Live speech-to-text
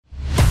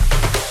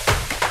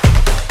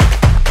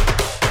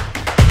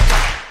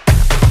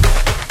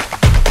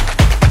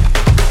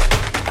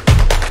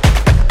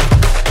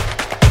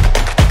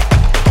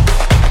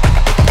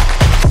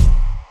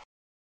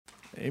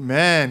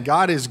Amen.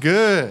 God is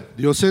good.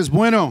 Dios es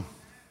bueno.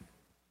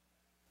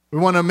 We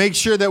want to make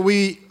sure that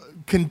we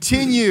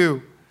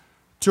continue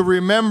to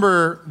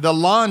remember the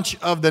launch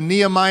of the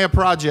Nehemiah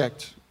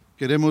project.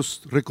 Queremos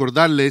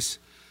recordarles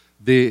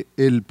del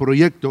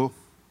proyecto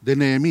de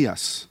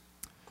Nehemías.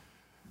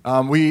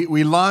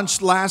 We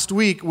launched last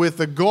week with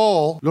the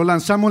goal. Lo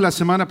lanzamos la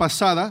semana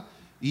pasada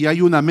y hay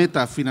una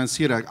meta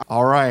financiera.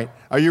 All right.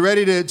 Are you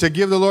ready to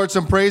give the Lord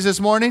some praise this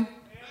morning?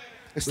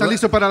 ¿Está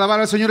listo para alabar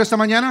al Señor esta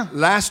mañana?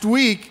 Last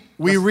week,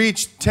 we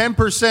reached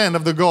 10%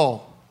 of the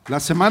goal. La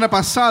semana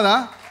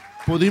pasada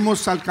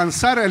pudimos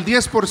alcanzar el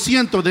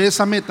 10% de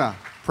esa meta.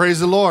 Praise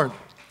the Lord.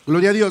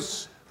 Gloria a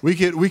Dios. We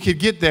could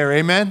get there,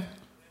 amen?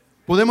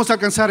 Podemos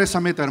alcanzar esa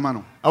meta,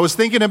 hermano. I was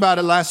thinking about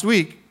it last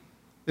week.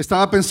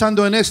 Estaba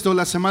pensando en esto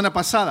la semana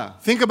pasada.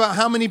 Think about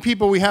how many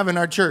people we have in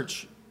our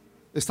church.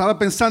 Estaba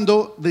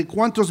pensando de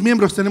cuántos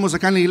miembros tenemos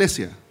acá en la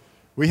iglesia.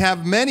 We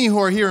have many who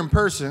are here in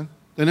person.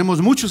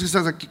 Tenemos muchos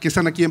que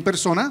están aquí en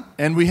persona.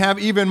 And we have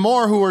even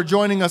more who are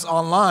joining us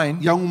online.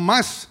 Y aún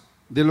más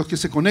de los que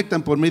se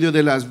conectan por medio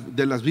de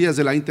las vías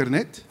de la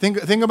internet.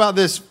 Think about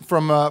this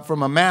from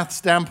a math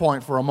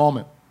standpoint for a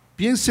moment.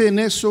 Piense en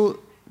eso,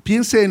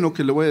 piense en lo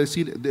que le voy a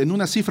decir, en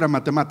una cifra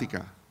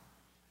matemática.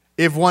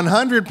 If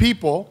 100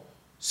 people,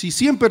 si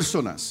 100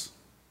 personas,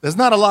 that's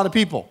not a lot of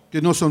people.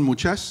 Que no son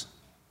muchas.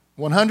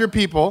 100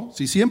 people,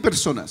 si 100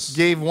 personas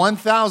gave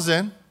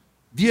 1,000,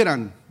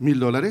 dieran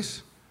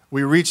 $1,000,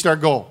 we reached our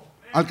goal.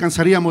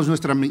 Alcanzaríamos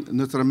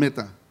nuestra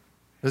meta.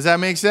 Does that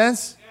make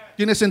sense?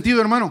 ¿Tiene sentido,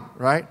 hermano?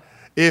 Right?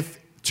 If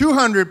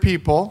 200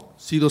 people,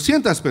 si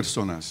 200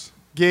 personas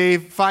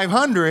gave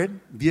 500,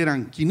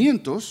 dieran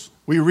 500,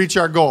 we reach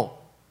our goal.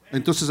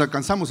 Entonces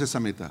alcanzamos esa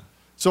meta.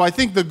 So I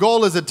think the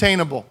goal is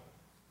attainable.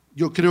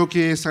 Yo creo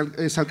que es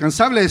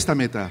alcanzable esta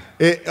meta.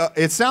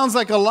 It sounds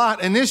like a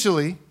lot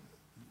initially.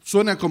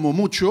 Suena como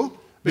mucho,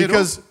 pero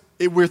because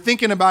we're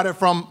thinking about it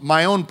from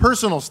my own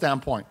personal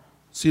standpoint.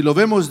 Si lo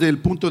vemos del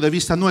punto de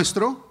vista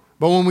nuestro,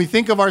 but when we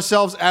think of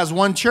ourselves as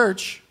one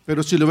church,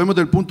 pero si lo vemos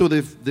del punto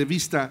de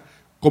vista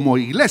como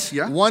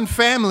iglesia, one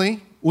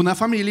family, una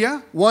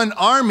familia, one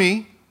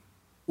army,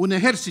 un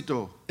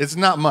ejército, it's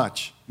not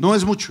much. No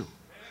es mucho.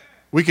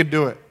 We could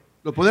do it.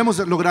 Lo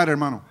podemos lograr,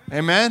 hermano.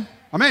 Amen.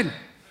 Amén.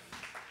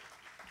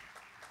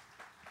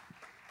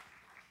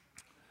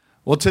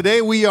 Well, today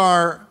we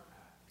are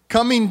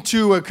coming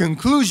to a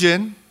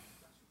conclusion.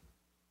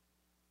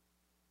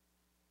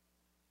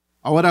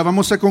 Ahora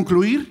vamos a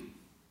concluir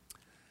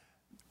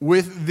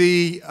with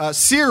the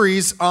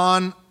series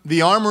on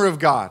the armor of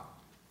God.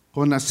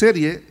 Con la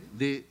serie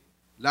de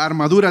la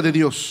armadura de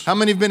Dios. How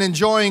many have been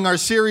enjoying our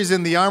series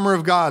in the armor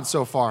of God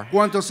so far?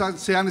 ¿Cuántos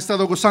se han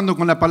estado gozando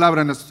con la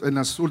palabra en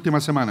las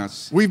últimas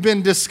semanas? We've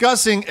been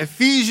discussing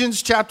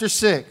Ephesians chapter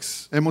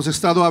 6. Hemos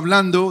estado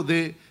hablando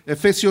de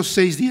Efesios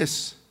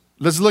 6:10.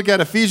 Let's look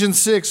at Ephesians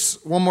 6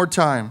 one more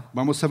time.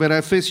 Vamos a ver a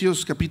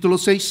Efesios capítulo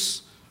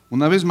 6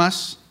 una vez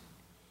más.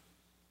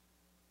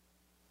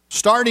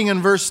 Starting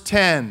in verse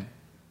 10.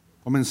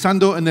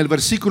 Comenzando en el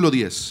versículo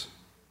 10.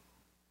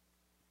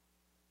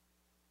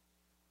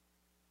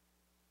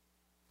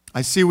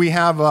 I see we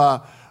have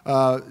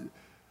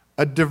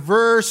a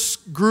diverse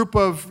group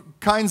of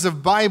kinds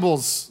of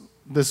Bibles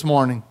this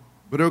morning.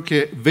 Veo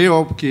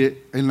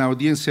que en la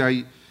audiencia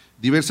hay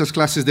diversas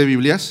clases de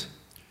Biblias.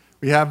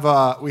 We have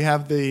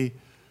the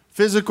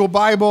physical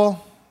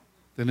Bible.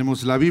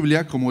 Tenemos la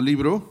Biblia como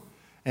libro.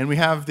 And we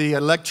have the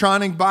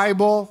electronic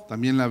Bible.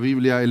 También la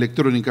Biblia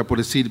electrónica, por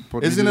decir.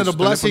 Isn't it a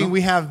blessing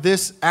we have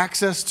this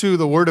access to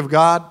the Word of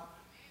God?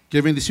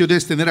 Qué bendición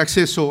es tener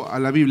acceso a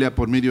la Biblia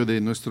por medio de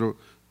nuestro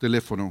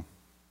teléfono.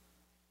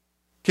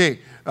 Okay,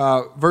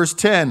 verse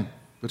 10.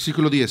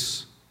 Versículo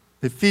 10.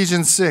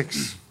 Ephesians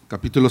 6.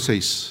 Capítulo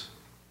 6.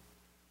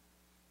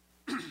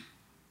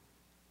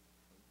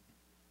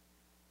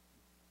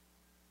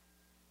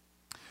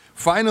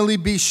 Finally,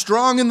 be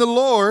strong in the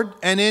Lord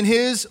and in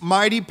His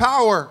mighty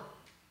power.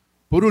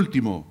 Por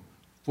último,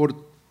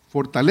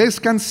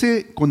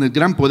 fortalezcanse con el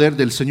gran poder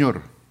del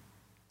Señor.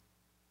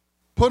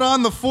 Put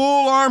on the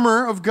full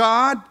armor of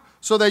God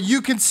so that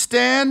you can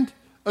stand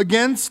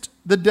against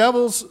the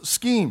devil's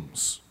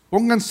schemes.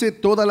 Pónganse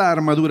toda la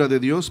armadura de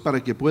Dios para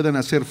que puedan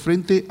hacer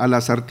frente a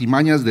las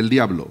artimañas del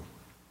diablo.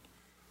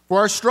 For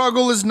our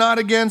struggle is not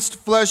against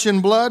flesh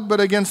and blood, but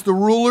against the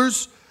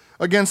rulers,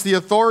 against the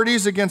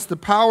authorities, against the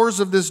powers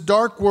of this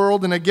dark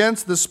world, and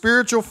against the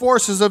spiritual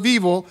forces of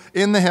evil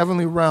in the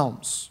heavenly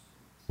realms.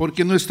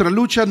 Porque nuestra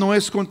lucha no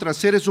es contra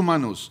seres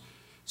humanos,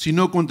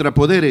 sino contra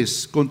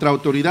poderes, contra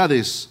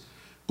autoridades,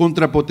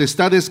 contra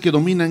potestades que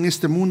dominan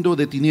este mundo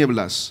de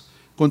tinieblas,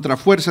 contra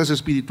fuerzas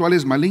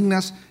espirituales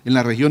malignas en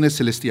las regiones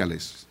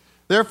celestiales.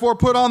 Therefore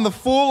put on the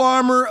full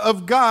armor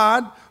of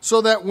God, so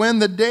that when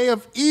the day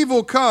of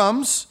evil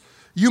comes,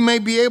 you may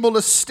be able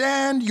to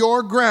stand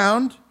your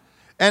ground,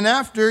 and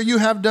after you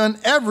have done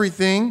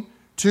everything,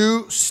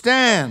 to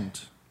stand.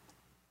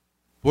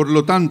 Por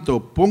lo tanto,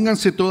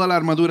 pónganse toda la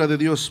armadura de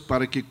Dios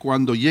para que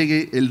cuando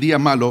llegue el día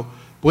malo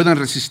puedan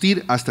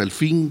resistir hasta el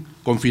fin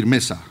con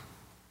firmeza.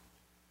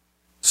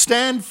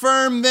 Stand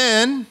firm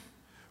then,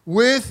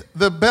 with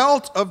the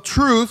belt of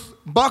truth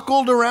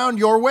buckled around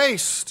your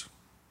waist,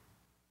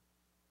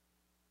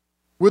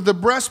 with the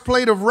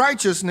breastplate of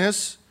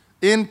righteousness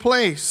in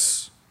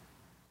place.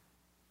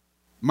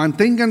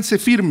 Manténganse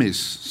firmes,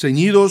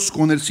 ceñidos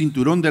con el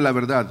cinturón de la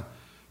verdad,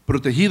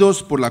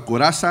 protegidos por la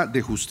coraza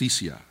de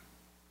justicia.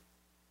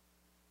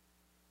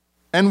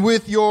 And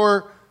with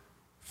your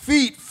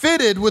feet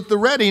fitted with the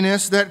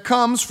readiness that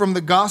comes from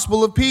the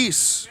gospel of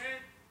peace.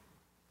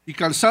 Y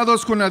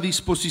calzados con la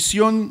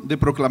disposición de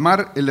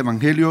proclamar el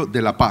evangelio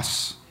de la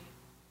paz.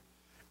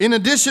 In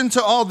addition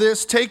to all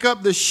this, take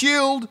up the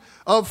shield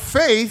of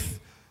faith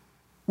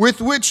with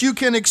which you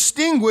can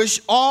extinguish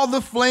all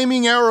the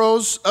flaming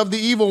arrows of the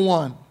evil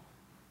one.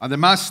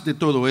 Además de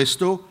todo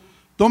esto,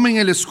 tomen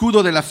el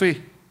escudo de la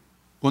fe,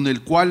 con el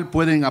cual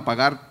pueden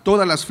apagar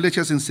todas las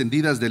flechas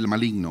encendidas del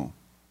maligno.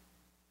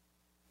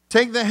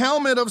 Take the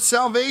helmet of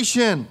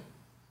salvation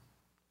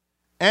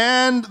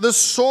and the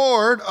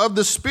sword of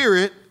the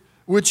Spirit,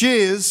 which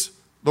is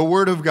the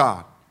Word of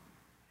God.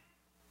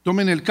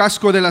 Tomen el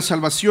casco de la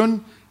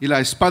salvación y la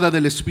espada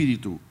del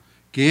Espíritu,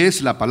 que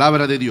es la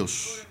palabra de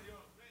Dios.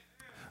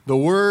 The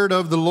Word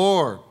of the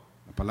Lord.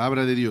 La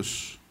palabra de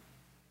Dios.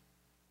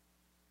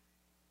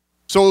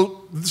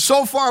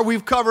 So far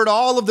we've covered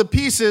all of the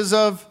pieces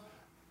of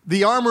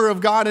the armor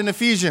of God in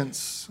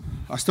Ephesians.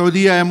 Hasta hoy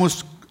día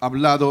hemos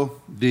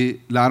hablado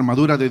de la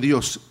armadura de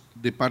Dios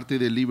de parte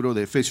del libro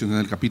de Efesios en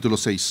el capítulo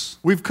 6.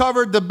 We've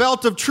covered the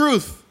belt of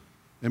truth.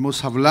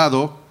 Hemos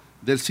hablado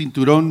del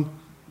cinturón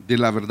de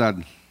la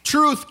verdad.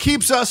 Truth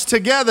keeps us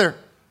together.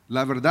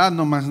 La verdad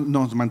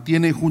nos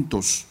mantiene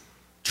juntos.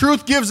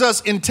 Truth gives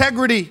us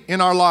integrity in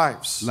our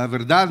lives. La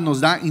verdad nos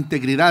da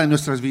integridad en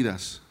nuestras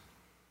vidas.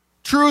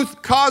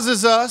 Truth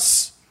causes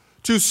us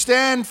to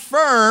stand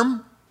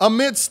firm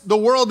amidst the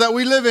world that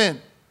we live in.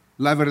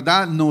 La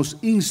verdad nos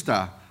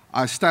insta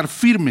a estar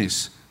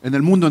firmes en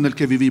el mundo en el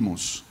que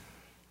vivimos.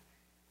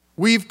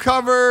 We've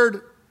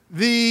covered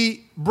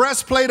the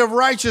breastplate of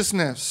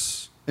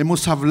righteousness.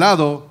 Hemos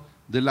hablado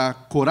de la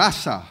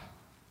coraza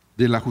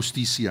de la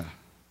justicia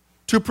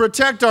To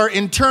protect our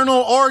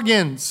internal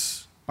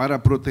organs.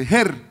 para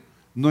proteger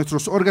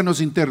nuestros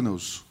órganos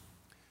internos.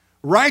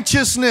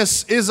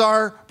 Righteousness is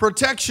our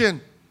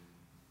protection.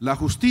 La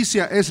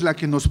justicia es la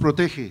que nos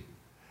protege,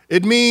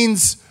 It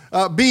means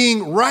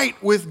being right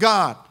with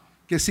God,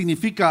 que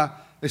significa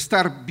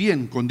estar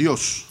bien con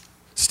Dios,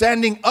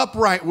 standing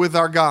upright with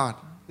our God.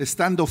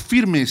 estando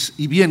firmes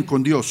y bien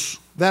con Dios.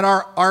 That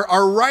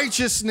our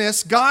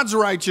righteousness, God's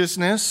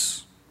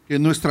righteousness, Que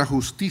nuestra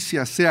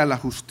justicia sea la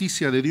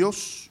justicia de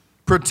Dios,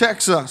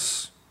 protects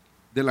us.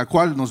 de la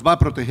cual nos va a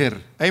proteger.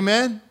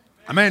 Amen?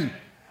 Amén.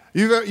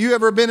 You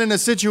ever been in a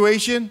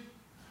situation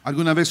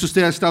 ¿Alguna vez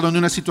usted ha estado en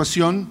una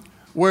situación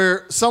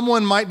where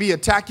someone might be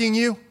attacking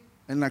you,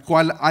 en la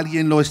cual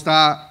alguien lo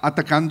está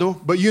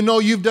atacando, but you know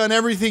you've done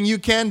everything you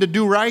can to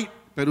do right?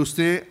 pero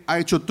usted ha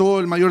hecho todo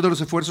el mayor de los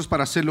esfuerzos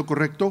para hacer lo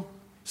correcto?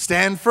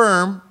 Stand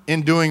firm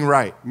in doing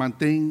right.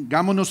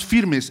 Mantengámonos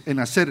firmes en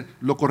hacer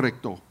lo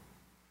correcto.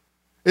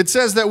 It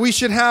says that we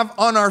should have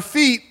on our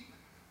feet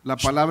La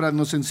palabra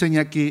nos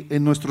enseña que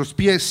en nuestros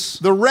pies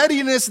the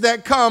readiness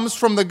that comes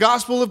from the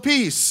gospel of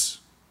peace.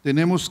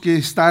 tenemos que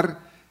estar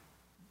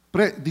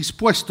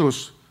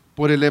dispuestos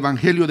por el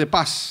evangelio de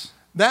paz.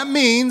 That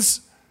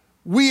means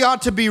we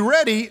ought to be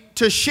ready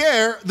to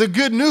share the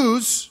good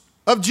news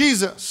of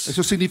Jesus.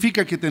 Eso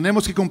significa que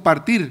tenemos que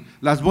compartir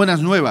las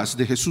buenas nuevas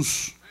de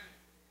Jesús.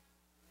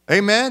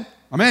 Amen?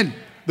 Amén.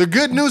 The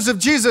good news of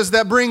Jesus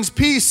that brings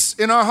peace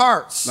in our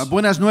hearts. Las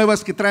buenas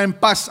nuevas que traen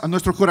paz a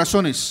nuestros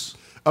corazones.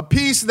 A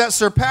peace that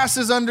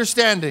surpasses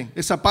understanding.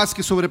 Esa paz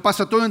que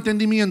sobrepasa todo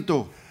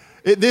entendimiento.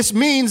 This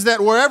means that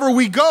wherever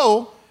we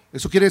go,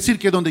 Eso quiere decir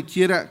que donde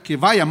quiera que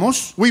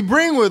vayamos, we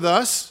bring with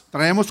us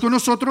traemos con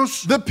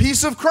nosotros the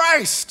peace of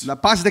Christ. la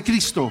paz de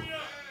Cristo.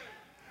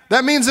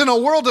 That means in a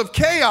world of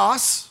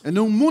chaos, En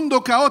un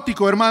mundo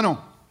caótico, hermano,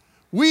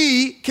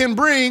 we can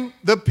bring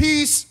the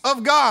peace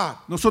of God.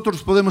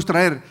 nosotros podemos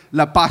traer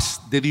la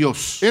paz de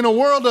Dios. In a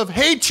world of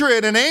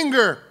hatred and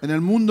anger, En el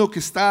mundo que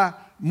está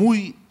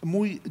muy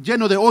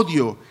lleno de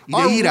odio y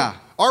de ira,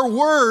 our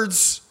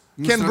words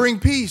can Nuestra- bring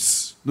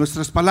peace.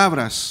 nuestras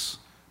palabras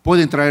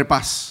pueden traer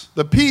paz.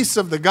 The peace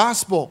of the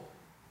gospel.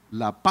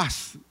 La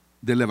paz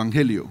del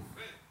evangelio.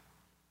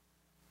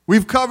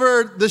 We've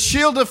covered the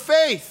shield of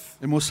faith.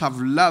 Hemos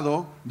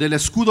hablado del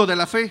escudo de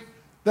la fe,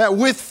 That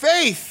with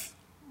faith,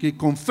 que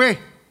con fe,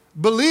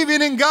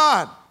 believing in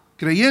God,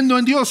 creyendo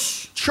en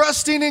Dios,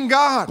 trusting in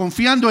God,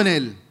 confiando en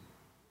Él,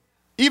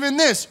 even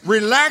this,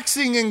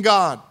 relaxing in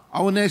God.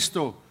 aún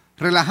esto,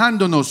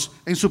 relajándonos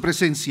en su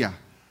presencia.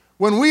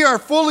 When we are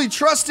fully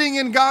trusting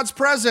in God's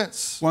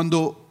presence,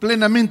 Cuando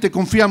plenamente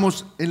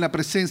confiamos en la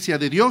presencia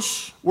de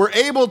Dios, we're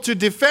able to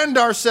defend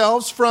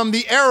ourselves from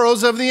the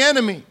arrows of the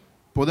enemy.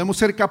 podemos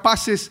ser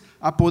capaces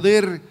a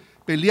poder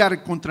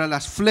pelear contra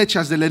las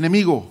flechas del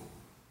enemigo.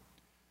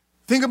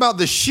 Think about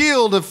the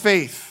shield of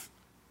faith.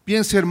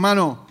 Piense,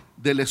 hermano,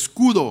 del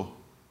escudo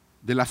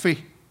de la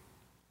fe.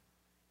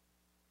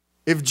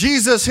 If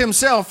Jesus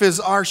himself is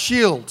our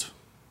shield,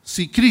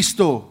 Si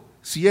Cristo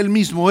si Él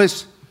mismo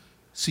es,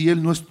 si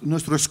Él no es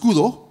nuestro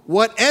escudo,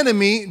 what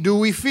enemy do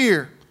we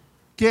fear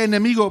 ¿qué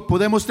enemigo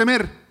podemos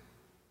temer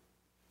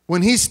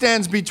when he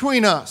stands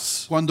between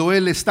us? cuando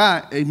Él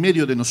está en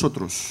medio de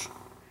nosotros?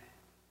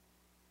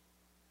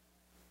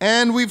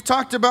 And we've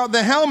talked about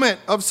the helmet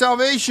of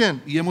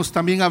salvation, Y hemos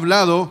también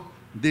hablado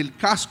del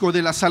casco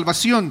de la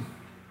salvación,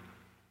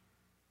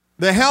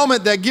 the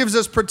helmet that gives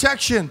us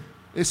protection.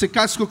 ese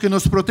casco que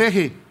nos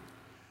protege.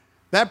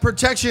 That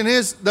protection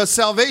is the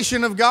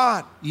salvation of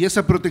God. Y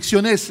esa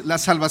protección es la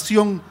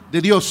salvación de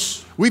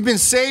Dios. We've been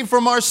saved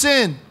from our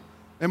sin.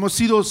 Hemos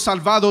sido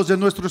salvados de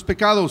nuestros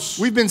pecados.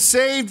 We've been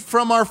saved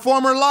from our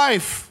former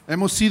life.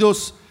 Hemos sido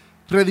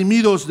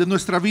redimidos de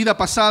nuestra vida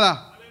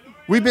pasada.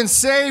 We've been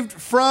saved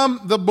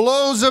from the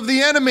blows of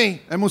the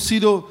enemy. Hemos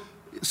sido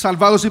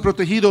salvados y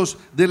protegidos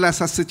de las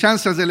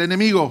acechanzas del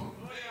enemigo.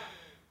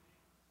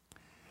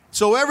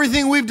 So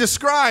everything we've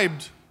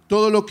described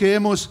Todo lo que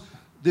hemos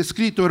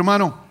descrito,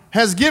 hermano,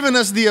 has given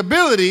us the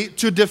ability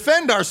to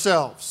defend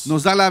ourselves.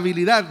 nos da la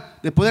habilidad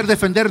de poder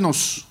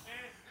defendernos.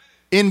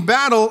 In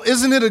battle,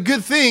 isn't it a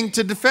good thing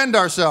to defend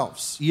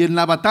ourselves? Y en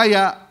la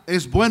batalla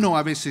es bueno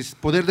a veces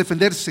poder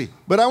defenderse.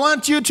 But I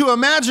want you to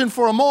imagine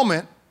for a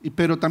moment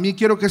Pero también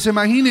quiero que se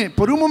imagine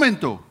por un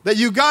momento that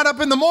you got up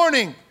in the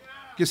morning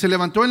que se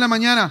levantó en la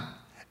mañana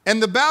and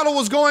the battle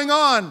was going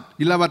on.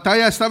 y la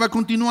batalla estaba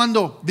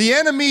continuando. The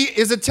enemy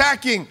is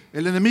attacking.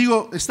 El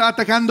enemigo está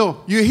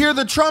atacando You hear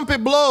the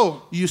trumpet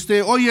blow. y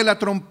usted oye la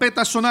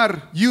trompeta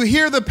sonar. You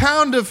hear the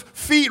pound of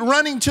feet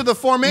running to the Y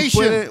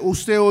formation. puede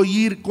usted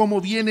oír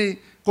cómo viene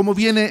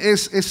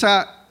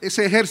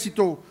ese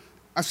ejército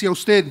hacia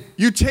usted.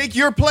 You take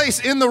your place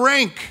in the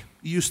rank.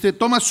 Y usted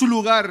toma su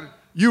lugar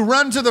You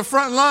run to the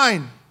front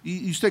line.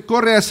 y usted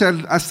corre hacia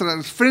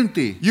el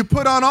frente. You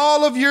put on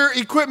all of your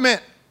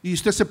equipment. Y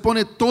usted se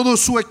pone todo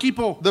su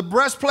equipo. The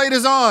breastplate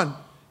is on.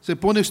 Se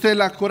pone usted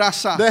la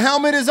coraza, The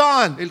helmet is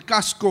on. el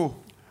casco,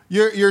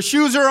 Your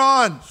shoes are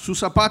on. sus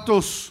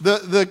zapatos.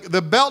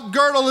 The belt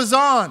girdle is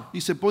on. Y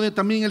se pone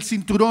también el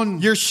cinturón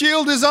Your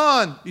shield is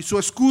on. y su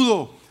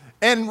escudo.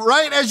 And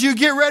right as you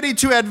get ready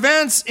to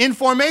advance in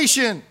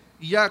formation,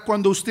 Y ya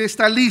cuando usted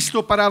está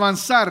listo para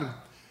avanzar,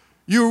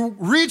 you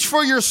reach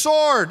for your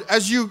sword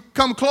as you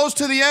come close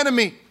to the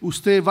enemy,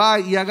 usted va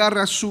y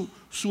agarra su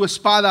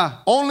espada,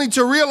 only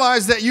to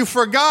realize that you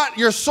forgot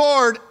your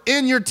sword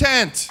in your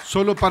tent.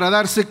 solo para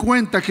darse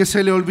cuenta que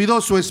se le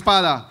olvidó su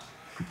espada.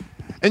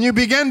 And you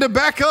begin to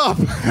back up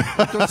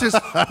Entonces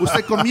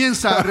usted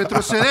comienza a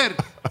retroceder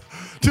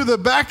to the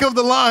back of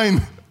the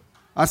line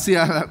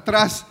hacia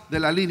atrás de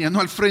la línea, no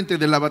al frente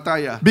de la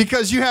batalla.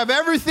 because you have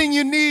everything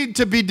you need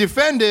to be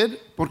defended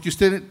Porque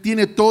usted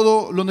tiene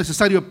todo lo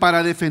necesario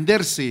para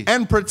defenderse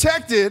and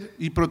protected,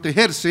 y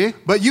protegerse,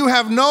 but you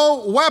have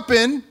no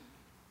weapon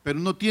pero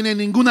no tiene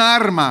ninguna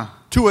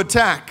arma to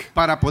attack.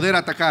 para poder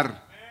atacar.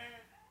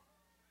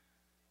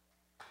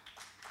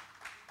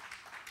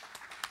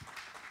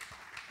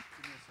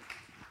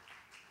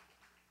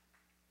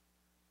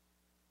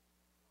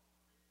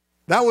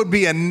 That would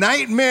be a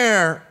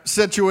nightmare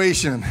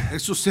situation.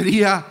 Eso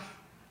sería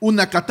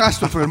una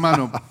catástrofe,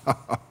 hermano.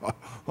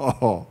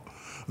 Oh,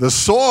 the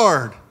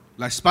sword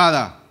La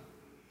espada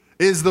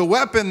is the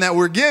weapon that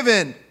we're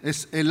given,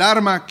 es el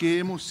arma que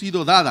hemos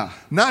sido dada,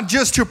 not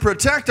just to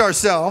protect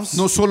ourselves,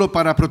 no solo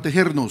para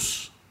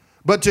protegernos,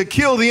 but to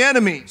kill the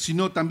enemy.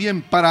 sino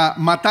también para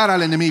matar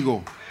al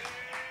enemigo.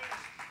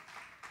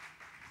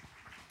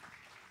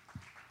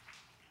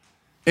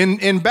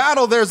 In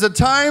battle, there's a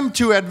time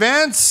to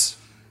advance,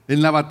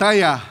 En la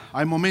batalla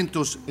hay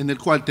momentos en el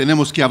cual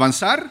tenemos que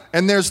avanzar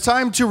and there's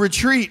time to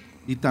retreat.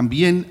 y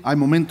también hay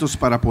momentos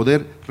para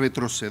poder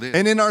retroceder.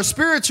 And in our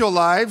spiritual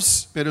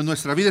lives, Pero en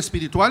nuestra vida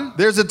espiritual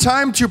there's a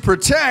time to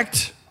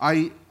protect,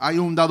 hay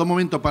un dado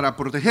momento para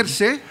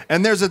protegerse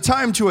and there's a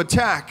time to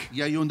attack.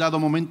 y hay un dado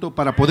momento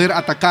para poder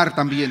atacar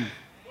también.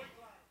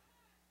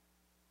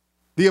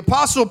 The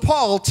Apostle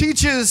Paul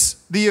teaches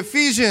the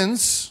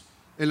Ephesians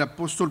El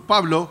apóstol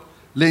Pablo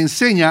le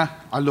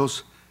enseña a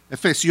los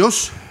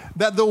efesios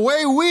that the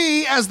way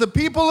we, as the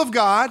people of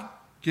God,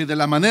 que de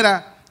la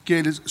manera que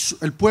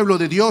el pueblo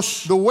de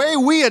Dios, the way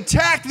we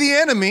attack the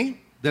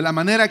enemy de la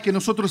manera que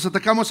nosotros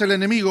atacamos al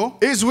enemigo,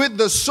 is with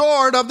the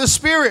sword of the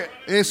Spirit,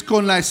 es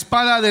con la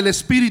espada del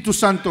Espíritu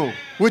Santo,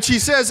 which he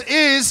says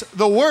is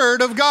the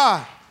Word of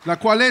God. la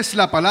cual es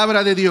la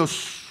palabra de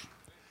Dios.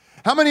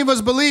 How many of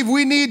us believe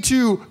we need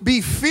to be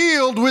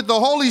filled with the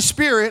Holy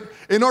Spirit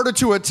in order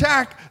to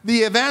attack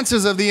the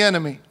advances of the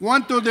enemy?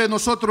 ¿Cuántos de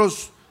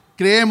nosotros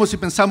creemos y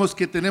pensamos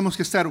que tenemos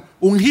que estar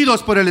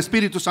ungidos por el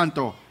Espíritu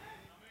Santo?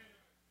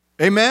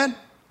 Amen?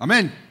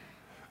 Amén.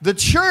 The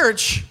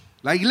church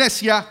La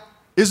iglesia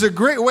is a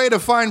great way to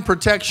find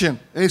protection.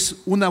 es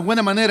una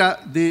buena manera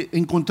de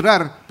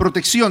encontrar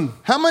protección.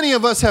 How many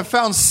of us have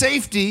found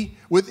safety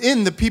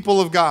within the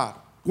people of God?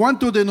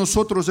 ¿Cuántos de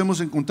nosotros hemos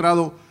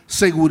encontrado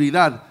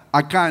seguridad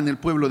acá en el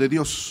pueblo de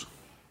Dios?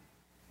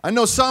 I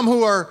know some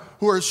who are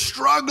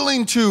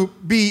struggling to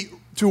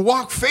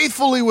walk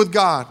faithfully with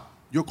God.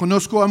 Yo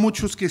conozco a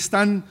muchos que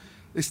están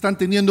están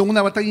teniendo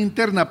una batalla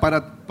interna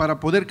para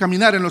poder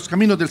caminar en los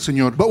caminos del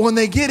Señor. But when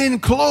they get in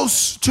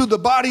close to the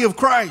body of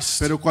Christ,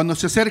 Pero cuando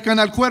se acercan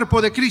al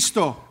cuerpo de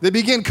Cristo, they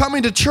begin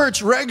coming to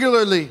church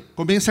regularly.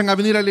 comienzan a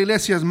venir a la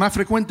iglesia más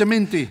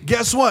frecuentemente.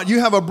 Guess what? You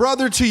have a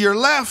brother to your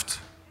left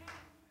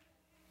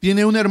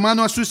Tiene un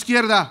hermano a su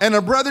izquierda and a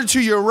brother to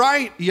your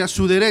right, y a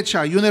su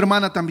derecha, y una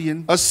hermana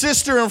también. a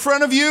sister in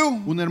front of you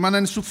Una hermana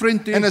en su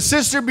frente and a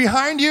sister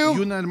behind y you.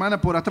 una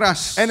hermana por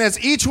atrás. And as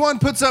each one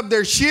puts up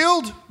their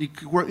shield,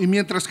 Y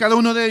mientras cada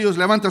uno de ellos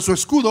levanta su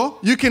escudo,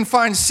 you can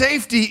find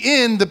safety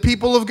in the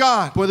people of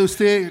God. puede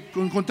usted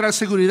encontrar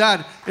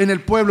seguridad en el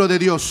pueblo de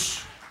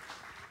Dios.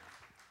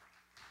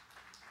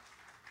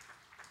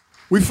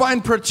 We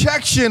find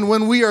protection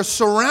when we are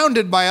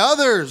surrounded by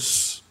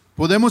others.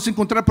 Podemos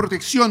encontrar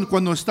protección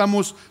cuando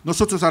estamos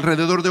nosotros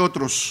alrededor de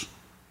otros.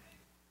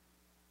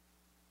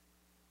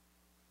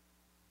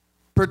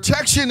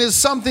 Protection is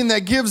something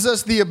that gives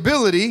us the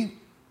ability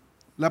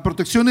La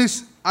protección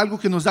es algo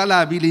que nos da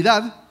la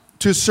habilidad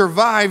to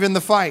survive in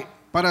the fight.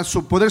 para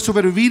poder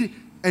sobrevivir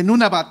en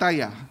una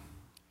batalla.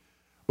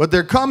 But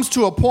there comes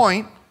to a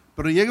point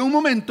Pero llega un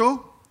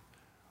momento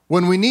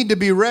when we need to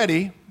be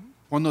ready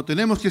cuando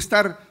tenemos que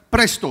estar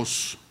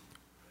prestos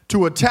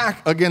to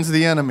attack against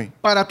the enemy.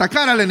 para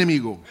atacar al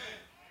enemigo.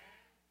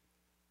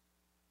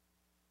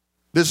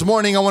 This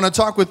morning I want to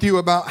talk with you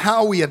about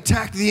how we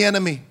attack the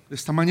enemy.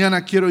 Esta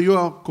mañana quiero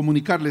yo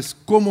comunicarles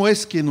cómo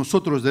es que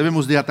nosotros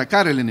debemos de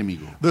atacar al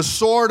enemigo. The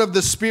sword of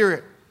the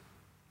Spirit.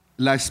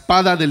 La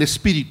espada del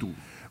Espíritu.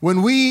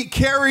 When we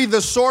carry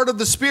the sword of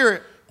the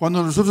Spirit,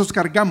 Cuando nosotros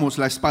cargamos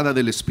la espada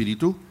del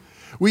Espíritu,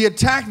 we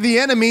attack the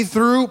enemy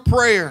through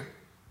prayer.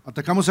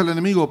 atacamos al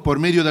enemigo por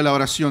medio de la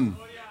oración.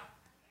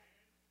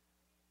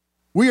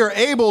 We are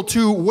able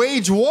to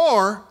wage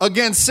war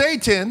against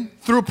Satan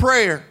through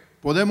prayer.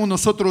 Podemos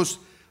nosotros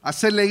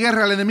hacerle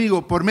guerra al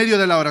enemigo por medio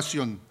de la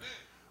oración.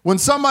 When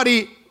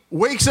somebody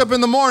wakes up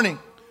in the morning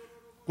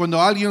Cuando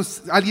alguien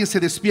se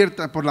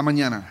despierta por la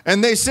mañana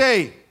and they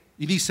say,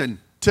 y dicen,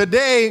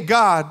 "Today,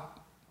 God,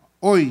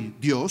 hoy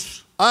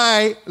Dios,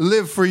 I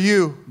live for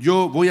you.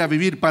 yo voy a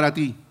vivir para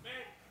ti.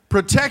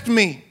 Protect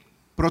me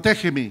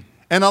Protégeme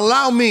and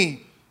allow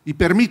me y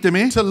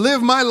permíteme to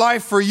live my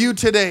life for you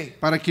today."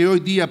 para que hoy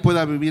día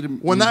pueda vivir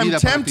When mi I'm vida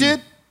para ti.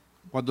 tempted,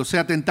 Cuando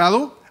sea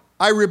tentado,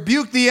 I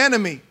rebuke the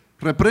enemy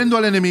reprendo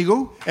al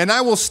enemigo and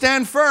I will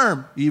stand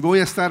firm. y voy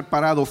a estar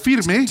parado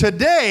firme.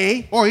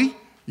 Today, Hoy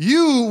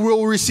you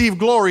will receive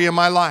glory in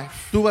my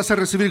life. tú vas a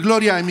recibir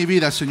gloria en mi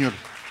vida, Señor.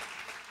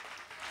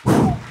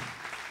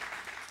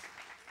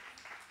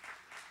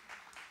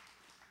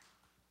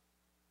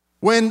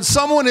 When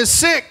someone is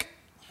sick,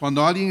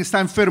 Cuando alguien está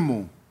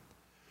enfermo,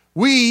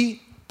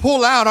 we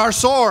pull out our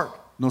sword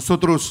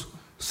nosotros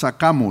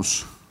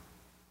sacamos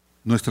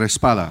nuestra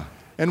espada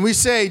and we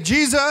say,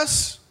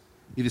 "Jesus,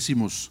 y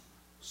decimos,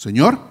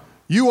 Señor,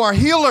 you are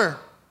healer.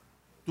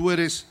 tú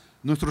eres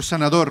nuestro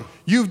sanador.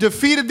 You've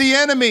defeated the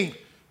enemy.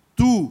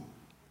 Tú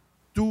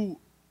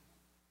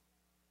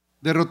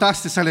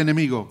derrotaste al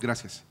enemigo.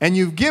 Gracias. And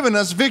you've given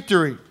us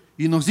victory.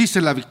 Y nos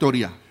dice la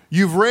victoria.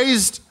 You've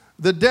raised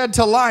the dead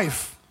to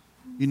life.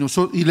 Y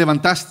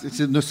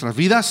levantaste nuestras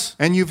vidas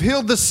And you've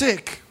healed the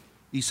sick."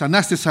 y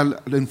sanaste al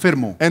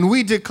enfermo. And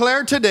we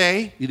declare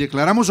today Y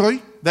declaramos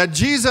hoy that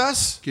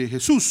Jesus, que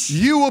Jesús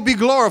you will be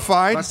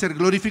glorified va a ser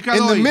glorificado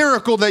in the hoy.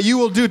 miracle that you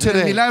will do El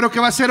today. milagro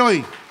que va a ser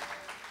hoy.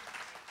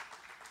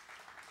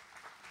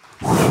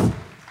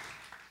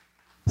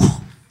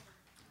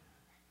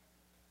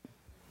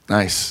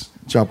 Nice.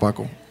 Ciao,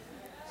 Paco.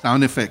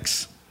 Sound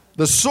effects.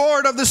 The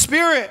sword of the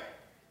Spirit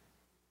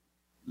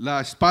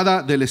La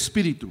espada del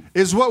Espíritu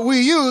is what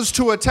we use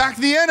to attack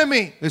the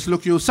enemy. es lo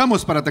que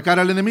usamos para atacar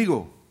al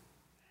enemigo.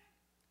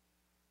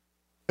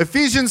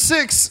 Ephesians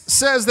 6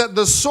 says that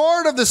the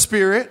sword of the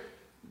Spirit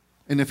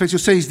En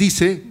Efesios 6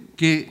 dice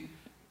que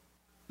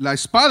la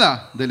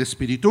espada del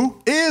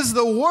Espíritu is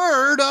the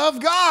word of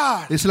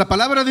God. es la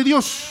palabra de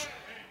Dios.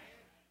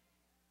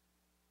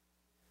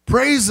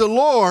 Praise the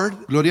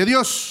Lord Gloria a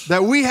Dios.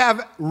 that we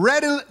have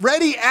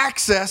ready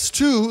access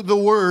to the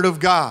word of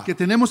God. Que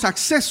tenemos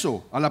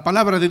acceso a la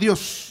palabra de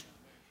Dios.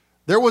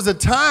 There was a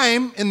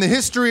time in the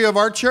history of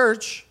our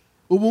church,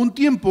 Hubo un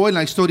tiempo en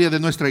la historia de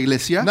nuestra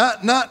iglesia,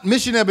 not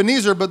Mission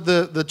Ebenezer, but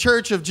the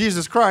Church of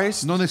Jesus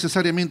Christ, no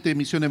necesariamente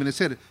Misión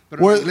Ebenezer,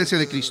 pero Where- la iglesia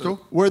de Cristo,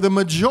 where the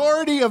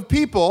majority of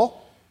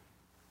people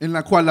en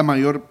la cual la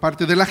mayor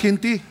parte de la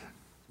gente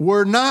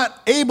were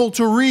not able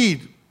to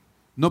read.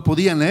 no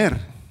podían leer.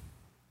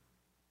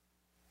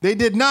 They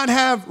did not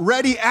have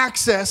ready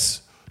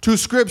access to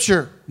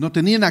Scripture. No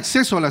tenían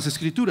acceso a las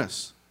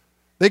escrituras.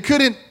 They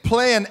couldn't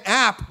play an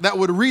app that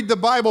would read the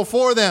Bible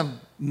for them,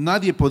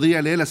 Nadie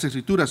podía leer las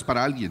escrituras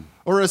para alguien.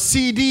 or a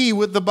CD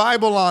with the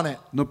Bible on it.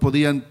 No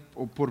podían,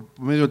 o por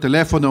medio de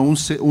teléfono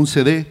o un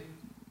CD,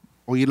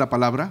 oír la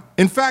palabra.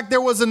 In fact, there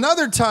was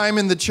another time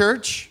in the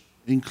church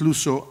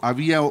Incluso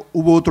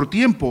hubo otro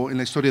tiempo en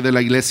la historia de la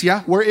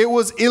iglesia where it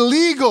was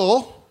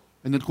illegal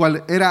en el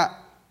cual era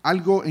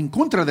algo en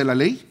contra de la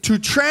ley to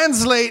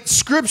translate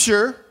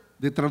Scripture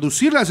de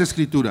traducir las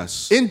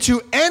escrituras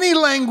into any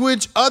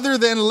language other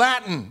than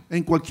Latin.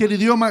 en cualquier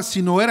idioma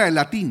si no era el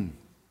latín.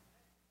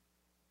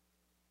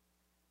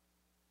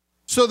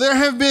 So there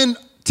have been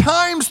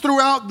times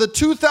throughout the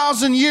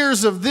 2,000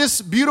 years of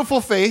this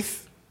beautiful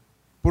faith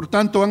Por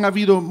tanto, han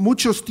habido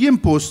muchos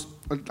tiempos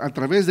a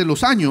través de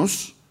los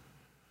años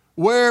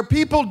where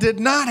people did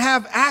not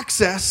have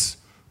access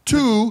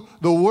to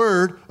the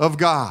Word of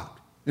God.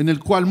 en el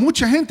cual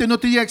mucha gente no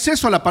tenía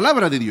acceso a la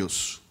palabra de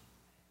Dios.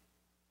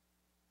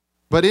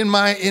 But in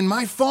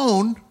my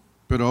phone,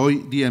 Pero hoy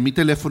día en mi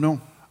teléfono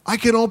I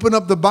can open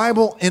up the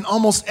Bible in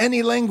almost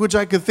any language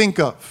I could think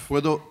of.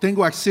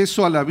 tengo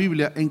acceso a la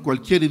Biblia en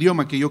cualquier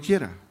idioma que yo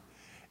quiera.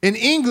 In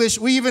English,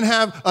 we even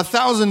have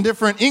 1,000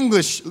 different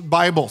English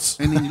Bibles.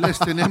 En inglés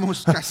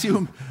tenemos casi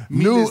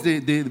miles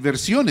de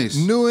versiones,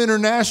 New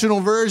International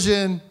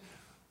Version,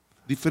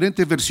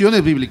 diferentes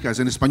versiones bíblicas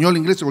en español,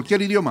 inglés,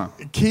 cualquier idioma.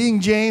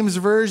 King James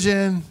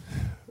Version.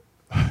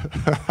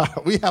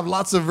 We have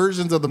lots of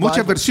versions of the Muchas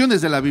Bible.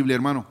 versiones de la Biblia,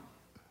 hermano.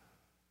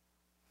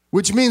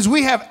 Which means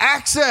we have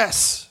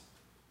access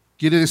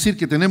Quiere decir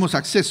que tenemos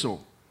acceso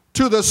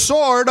to the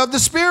sword of the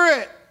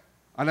Spirit.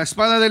 a la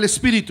espada del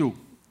Espíritu.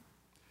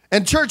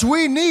 And church,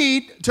 we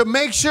need to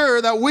make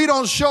sure that we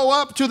don't show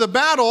up to the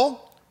battle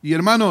Y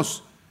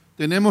hermanos,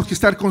 tenemos que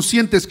estar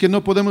conscientes que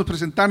no podemos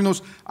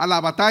presentarnos a la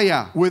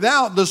batalla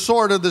without the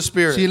sword of the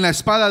Spirit. sin la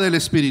espada del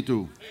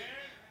Espíritu.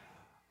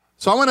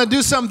 So I want to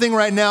do something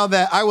right now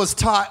that I was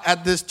taught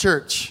at this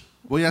church.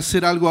 Voy a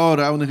hacer algo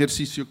ahora, un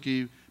ejercicio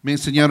que me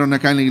enseñaron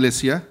acá en la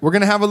iglesia. We're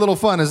going to have a little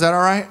fun. Is that all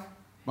right?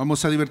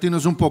 Vamos a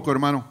divertirnos un poco,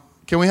 hermano.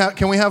 Can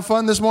we have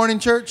fun this morning,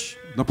 church?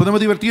 ¿Nos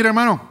podemos divertir,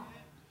 hermano?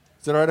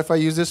 Is it all right if I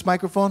use this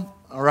microphone?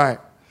 All right.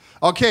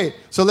 Okay,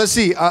 so let's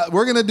see.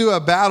 We're going to do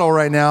a battle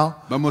right now.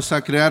 Vamos a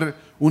crear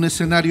un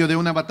escenario de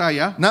una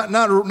batalla.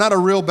 Not a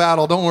real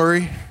battle, don't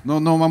worry.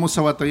 No vamos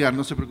a batallar,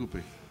 no se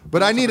preocupe.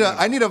 But I need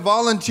a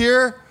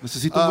volunteer.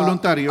 Necesito un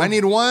voluntario. I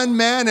need one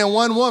man and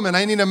one woman.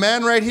 I need a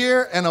man right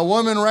here and a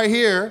woman right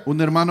here. Un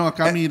hermano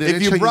acá a mi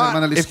derecha y una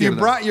hermana a la If you izquierda.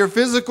 brought your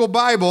physical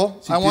Bible,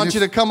 I want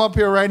you to come up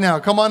here right now.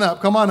 Come on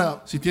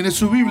up. Si tiene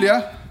su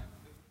Biblia,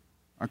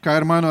 acá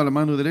hermano a la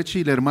mano derecha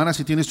y la hermana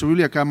si tiene su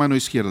Biblia acá a mano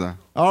izquierda.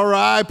 All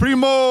right,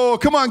 primo.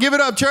 Come on, give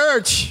it up,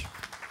 church.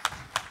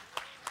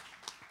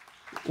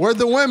 Where's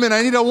the women?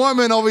 I need a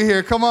woman over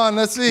here. Come on,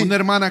 let's see. Una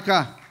hermana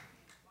acá.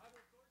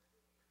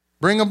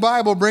 Bring a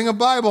Bible.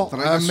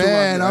 Traiga su Amen, Biblia.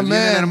 Ahí viene la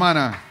amen.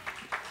 hermana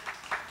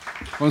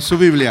con su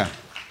Biblia.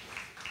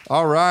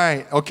 All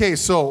right. Okay,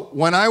 so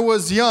when I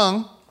was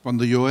young,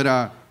 Cuando yo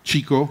era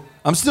chico,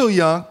 I'm still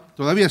young,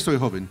 todavía estoy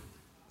joven.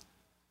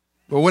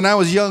 but when I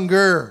was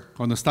younger,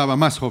 Cuando estaba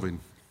más joven,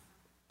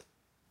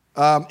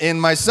 in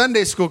my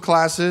Sunday school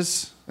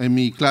classes, en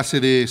mi clase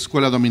de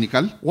escuela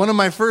dominical, one of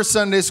my first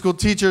Sunday school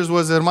teachers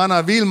was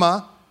Hermana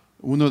Vilma.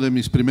 uno de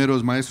mis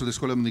primeros maestros de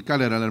escuela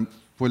dominical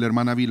fue la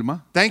hermana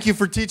Vilma. Thank you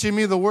for teaching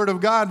me the Word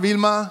of God,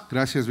 Vilma.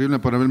 Gracias, Vilma,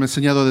 por haberme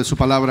enseñado de su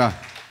palabra,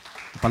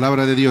 la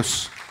palabra de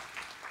Dios.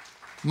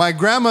 My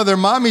grandmother,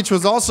 Mamich,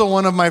 was also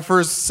one of my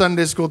first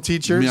Sunday school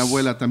teachers. Mi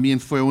abuela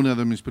también fue una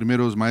de mis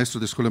primeros maestros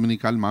de escuela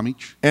dominical,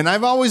 Mamich. And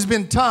I've always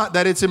been taught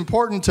that it's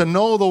important to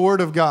know the Word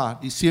of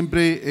God. Y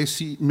siempre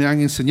me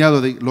han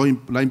enseñado de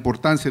la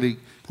importancia de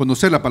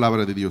conocer la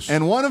palabra de Dios.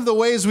 And one of the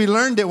ways we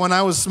learned it when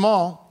I was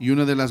small Y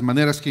una de las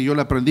maneras que yo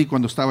la aprendí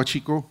cuando estaba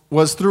chico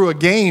was through a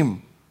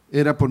game.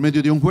 era por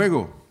medio de un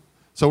juego.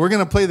 So we're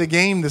going to play the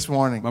game this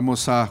morning.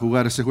 Vamos a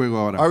jugar ese juego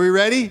ahora. Are we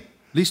ready?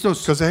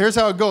 ¿Listos? Because here's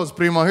how it goes,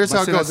 primo. Here's Va a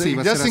how it ser goes. así,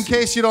 va a Just ser in así.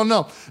 case you don't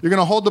know, you're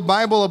going to hold the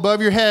Bible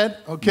above your head,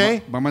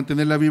 okay? Va a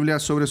mantener la Biblia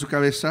sobre su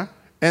cabeza.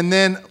 And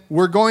then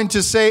we're going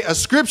to say a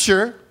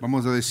scripture.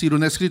 Vamos a decir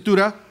una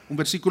escritura, un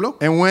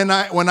versículo. And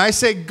when I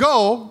say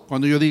go,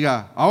 Cuando yo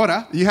diga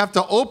ahora, you have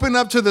to open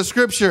up to the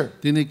scripture.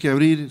 tiene que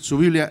abrir su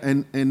Biblia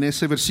en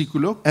ese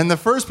versículo. And the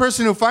first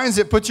person who finds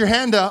it, put your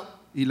hand up.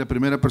 Y la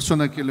primera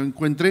persona que lo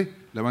encuentre,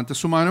 levanta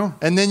su mano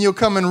And then you'll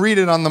come and read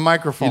it on the y lo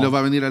microphone. va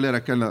a venir a leer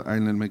acá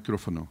en el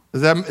micrófono.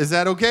 Is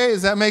that okay?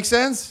 Does that make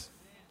sense?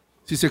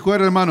 Si se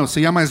acuerda, hermano,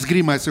 se llama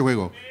esgrima ese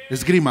juego.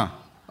 Esgrima.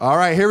 All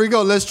right, here we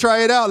go. Let's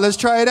try it out.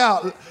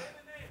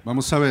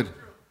 Vamos a ver.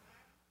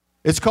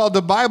 It's called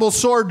the Bible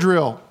sword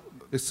drill.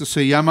 Esto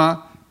se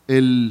llama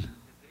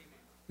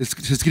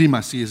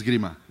esgrima, sí,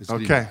 esgrima.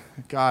 Okay,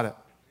 got it.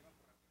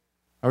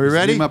 Are we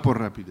ready? Esgrima por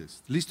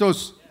rapidez.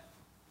 ¿Listos?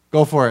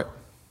 Go for it.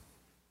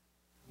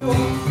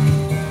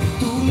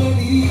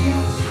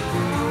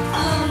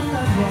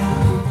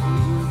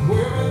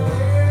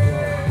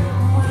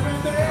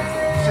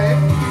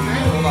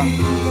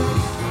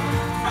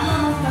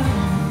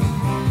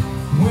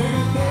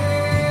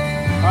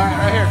 All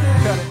right here.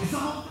 Got it.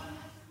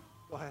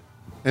 Go ahead.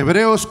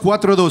 Hebreos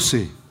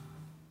 4:12.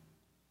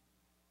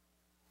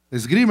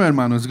 Esgrima,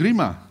 hermano,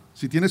 esgrima.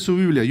 Si tienes su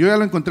Biblia. Yo ya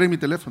lo encontré en mi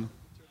teléfono.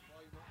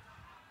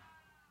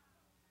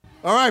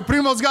 All right,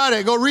 Primo's got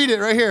it. Go read it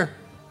right here.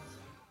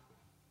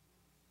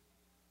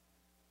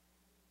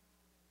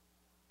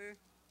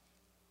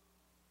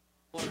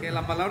 Porque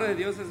la palabra de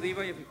Dios es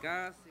viva y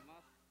eficaz y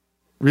más.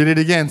 Read it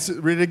again.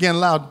 Read it again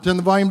loud. Turn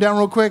the volume down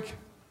real quick.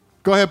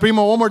 Go ahead,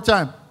 primo, one more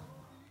time.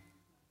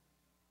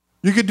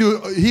 You could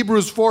do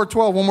Hebrews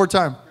 4:12 one more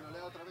time.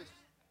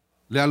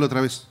 Léalo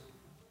otra vez.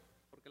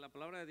 Porque la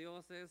palabra de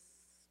Dios es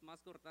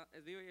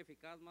viva y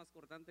eficaz, más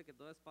cortante que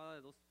toda espada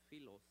de dos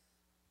filos.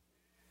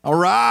 All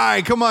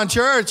right, come on,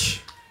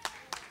 church.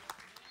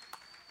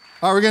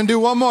 All right, we're going to do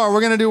one more.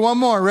 We're going to do one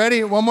more.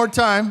 Ready? One more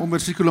time. Un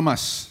versículo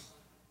más.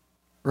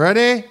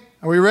 Ready?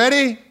 Are we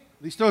ready?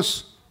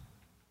 ¿Listos?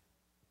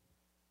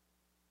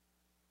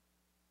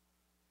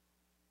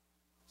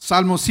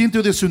 Salmo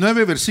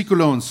 119,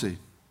 versículo 11.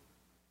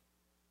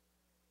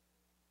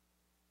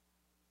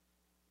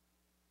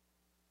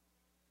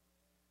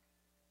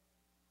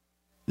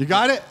 You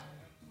got it?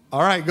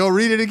 All right, go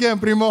read it again,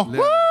 primo. Lea.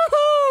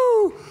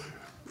 Woo-hoo!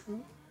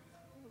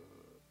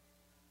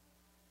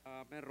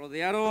 Me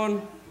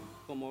rodearon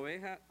como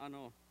oveja.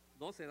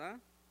 12, ¿da?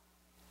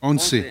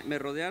 11. Me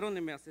rodearon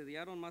y me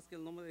asediaron más que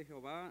el nombre de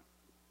Jehová,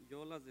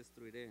 yo las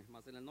destruiré.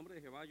 Más en el nombre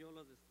de Jehová, yo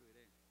las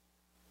destruiré.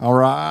 All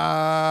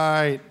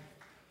right.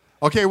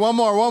 Okay, one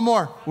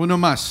more. Uno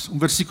más, un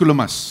versículo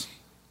más.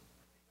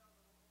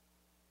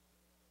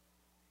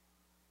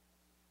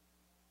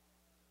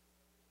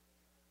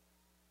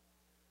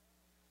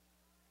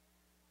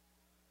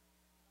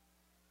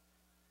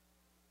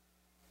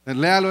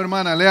 Léalo,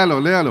 hermana,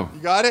 léalo.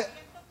 You got it?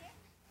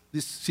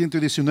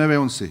 119,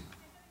 11.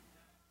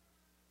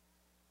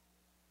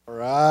 All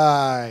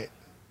right.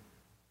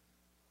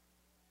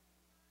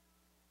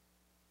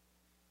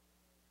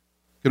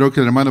 Creo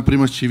que el hermano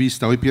primo es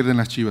chivista. Hoy pierden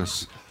las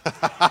chivas.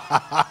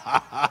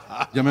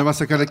 Ya me va a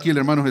sacar aquí el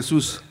hermano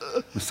Jesús.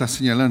 Me está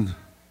señalando.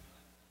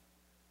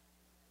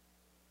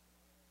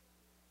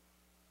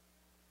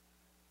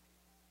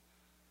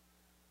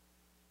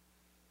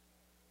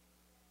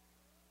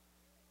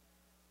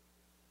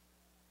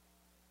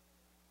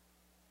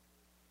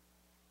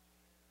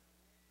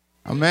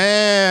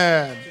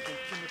 Amen.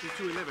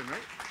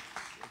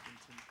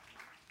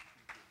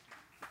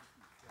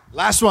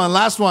 Last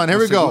one. Here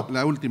we go.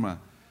 La última.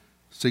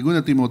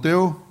 2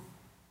 Timoteo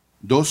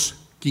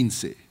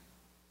 2:15.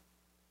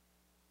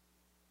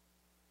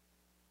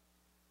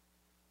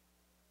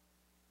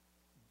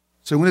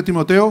 Segunda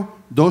Timoteo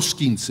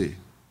 2:15.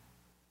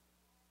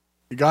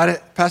 You got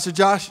it, Pastor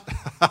Josh?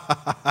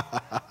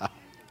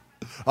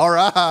 All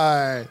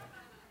right.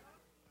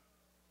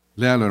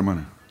 Léalo,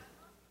 hermana.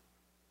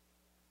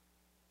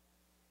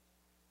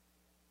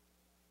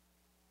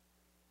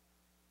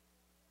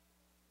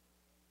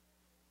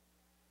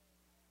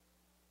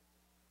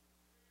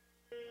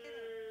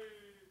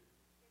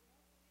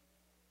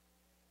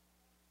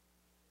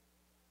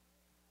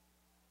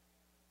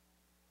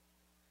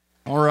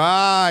 All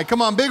right.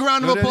 Come on, big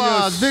round of Gloria a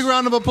applause. Dios. Big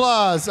round of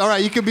applause. All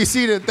right, you can be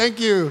seated. Thank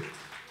you.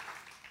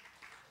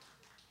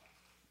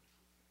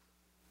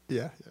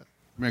 Yeah.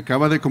 Me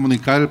acaba de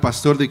comunicar el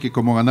pastor de que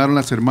como ganaron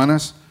las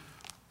hermanas,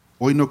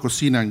 hoy no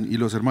cocinan y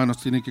los hermanos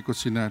tienen que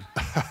cocinar.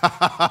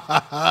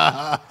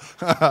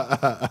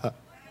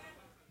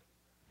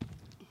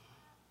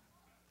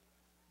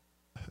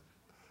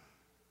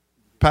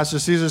 Pastor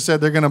Caesar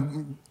said they're going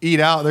to eat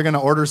out. They're going to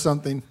order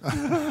something.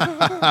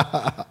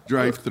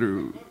 Drive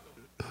through.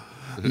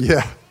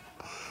 Yeah.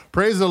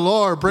 Praise the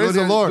Lord. Praise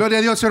the Lord. Gloria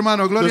a Dios,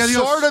 hermano. Gloria The a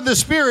Dios. sword of the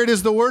Spirit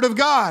is the word of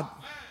God.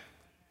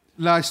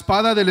 La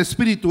espada del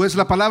Espíritu es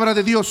la palabra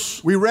de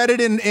Dios. We read it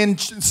in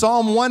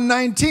Psalm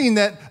 119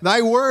 that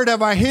thy word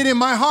have I hid in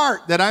my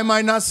heart that I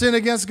might not sin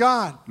against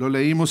God. Lo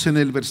leímos en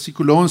el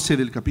versículo 11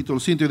 del capítulo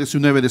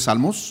 119 de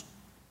Salmos.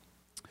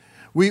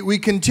 We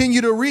continue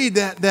to read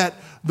that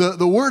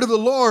the word of the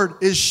Lord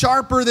is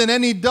sharper than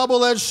any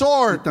double-edged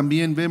sword.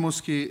 También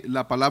vemos que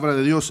la palabra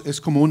de Dios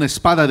es como una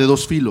espada de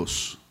dos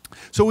filos.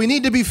 So we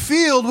need to be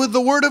filled with the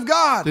word of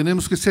God.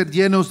 Tenemos que ser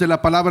llenos de la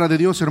palabra de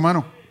Dios,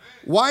 hermano.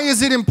 Why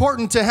is it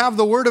important to have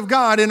the word of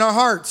God in our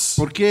hearts?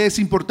 ¿Por qué es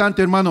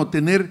importante, hermano,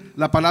 tener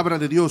la palabra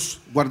de Dios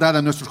guardada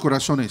en nuestros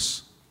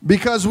corazones?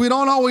 Because we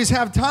don't always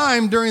have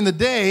time during the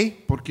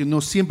day. Porque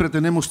no siempre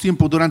tenemos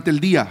tiempo durante el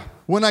día.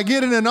 When I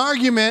get in an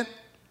argument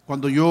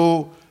Cuando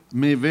yo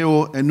me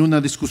veo en una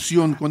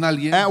discusión con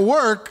alguien, at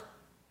work,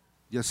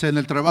 ya sea en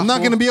el trabajo, I'm not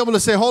going to be able to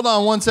say, hold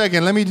on one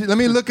second, let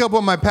me look up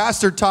what my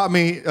pastor taught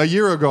me a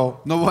year ago.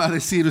 no voy a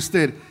decir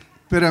usted,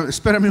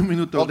 espérame un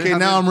minuto. Okay,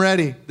 now I'm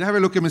ready. Déjame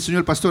ver lo que me enseñó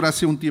el pastor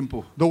hace un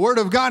tiempo. The word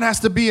of God has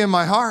to be in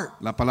my heart.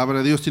 La palabra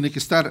de Dios tiene que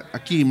estar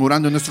aquí,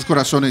 morando en nuestros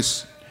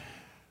corazones.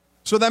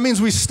 So that means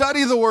we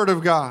study the word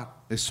of God.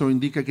 Eso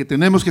indica que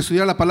tenemos que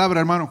estudiar la palabra,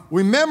 hermano.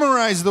 We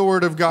memorize the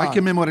word of Hay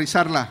que God.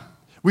 memorizarla.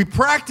 We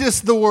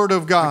practice the word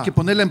of Hay que God.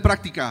 ponerla en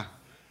práctica.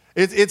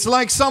 It's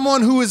like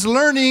someone who is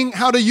learning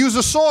how to use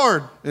a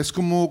sword. Es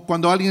como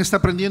cuando alguien está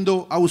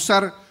aprendiendo a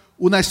usar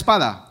una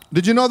espada.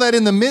 Did you know that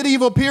in the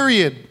medieval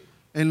period,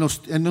 En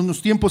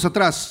unos tiempos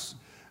atrás,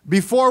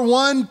 before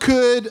one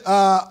could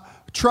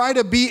try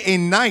to be a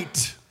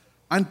knight,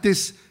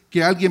 antes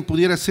que alguien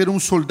pudiera ser un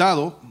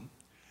soldado,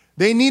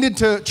 they needed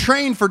to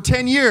train for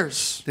 10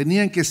 years.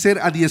 tenían que ser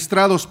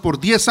adiestrados por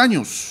 10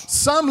 años.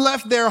 Some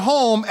left their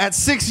home at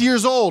 6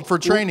 years old for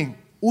training.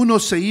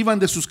 Unos se iban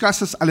de sus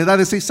casas a la edad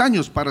de 6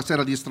 años para ser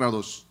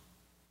adiestrados.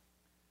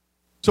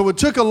 So it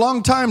took a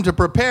long time to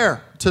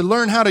prepare, to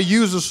learn how to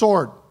use a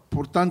sword.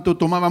 Por tanto,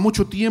 tomaba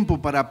mucho tiempo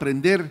para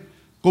aprender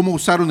cómo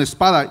usar una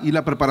espada y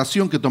la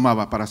preparación que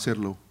tomaba para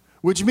hacerlo.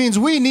 Which means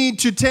we need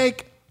to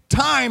take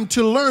time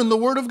to learn the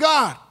Word of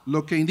God.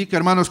 Lo que indica,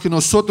 hermanos, que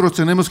nosotros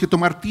tenemos que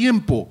tomar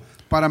tiempo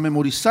para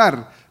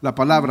memorizar la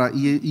palabra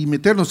y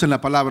meternos en la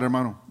palabra,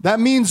 hermano. That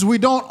means we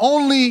don't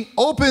only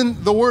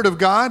open the Word of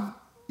God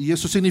Y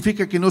eso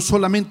significa que no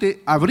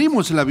solamente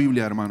abrimos la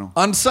Biblia, hermano,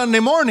 on Sunday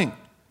morning.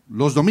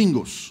 los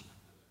domingos.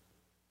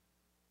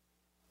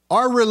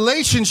 Our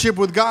relationship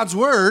with God's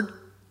Word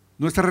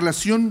Nuestra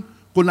relación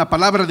con la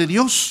palabra de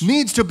Dios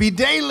needs to be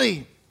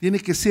daily, tiene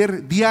que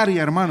ser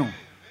diaria, hermano,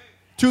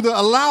 to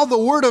allow the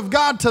Word of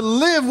God to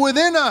live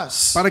within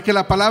us, para que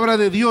la palabra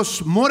de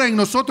Dios mora en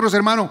nosotros,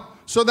 hermano,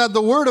 so that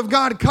the Word of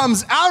God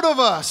comes out of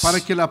us, para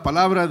que la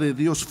palabra de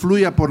Dios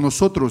fluya por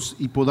nosotros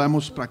y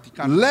podamos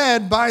practicarla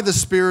led by the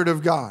Spirit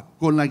of God.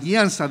 con la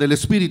guianza del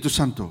Espíritu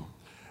Santo.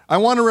 I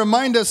want to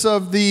remind us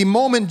of the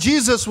moment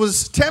Jesus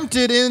was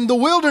tempted in the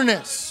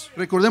wilderness.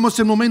 Recordemos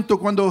el momento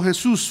cuando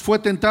Jesús fue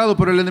tentado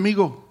por el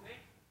enemigo.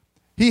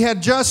 He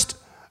had just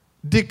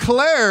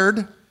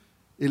declared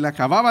Él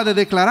acababa de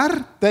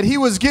declarar that he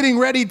was getting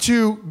ready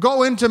to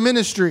go into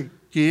ministry.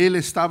 que él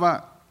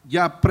estaba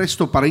ya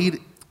presto para ir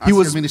He hacia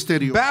was el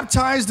ministerio.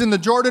 baptized in the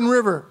Jordan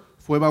River.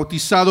 Fue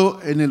bautizado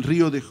en el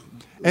río de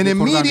And Jordania.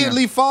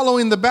 immediately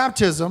following the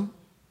baptism,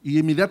 Y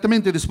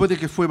inmediatamente después de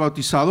que fue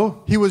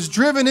bautizado, he was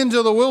driven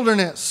into the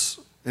wilderness.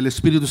 el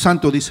Espíritu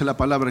Santo, dice la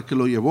palabra, que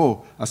lo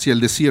llevó hacia el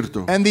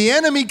desierto. And the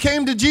enemy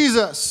came to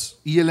Jesus.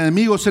 Y el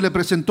enemigo se le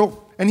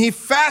presentó. And he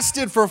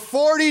fasted for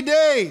 40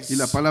 Y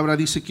la days. palabra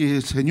dice que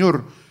el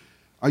Señor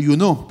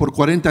ayunó por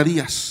 40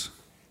 días.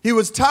 He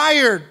was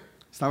tired.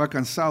 Estaba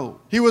cansado.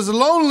 He was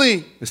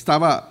lonely.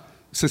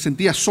 Se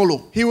sentía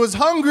solo. He was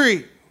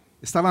hungry.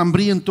 Estaba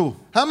hambriento.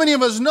 How many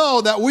of us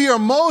know that we are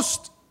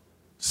most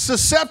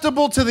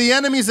susceptible to the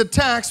enemy's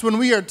attacks when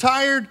we are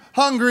tired,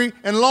 hungry,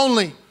 and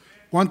lonely?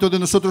 ¿Cuántos de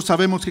nosotros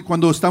sabemos que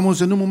cuando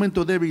estamos en un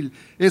momento débil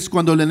es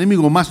cuando el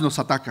enemigo más nos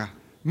ataca?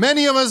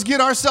 Many of us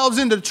get ourselves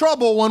into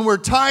trouble when we're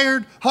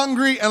tired,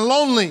 hungry, and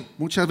lonely.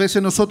 Muchas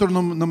veces nosotros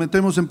nos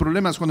metemos en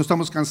problemas cuando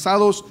estamos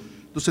cansados,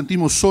 nos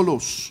sentimos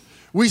solos.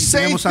 We y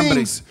say tenemos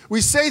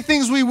hambre.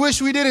 things we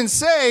wish we didn't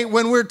say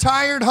when we're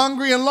tired,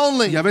 hungry, and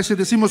lonely. Y a veces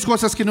decimos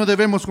cosas que no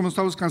debemos cuando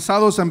estamos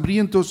cansados,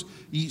 hambrientos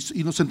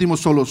y nos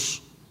sentimos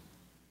solos.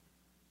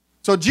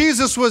 So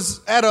Jesus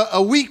was at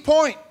a weak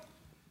point.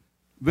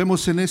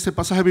 Vemos en este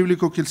pasaje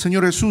bíblico que el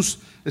Señor Jesús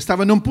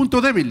estaba en un punto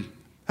débil.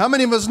 How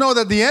many of us know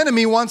that the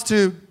enemy wants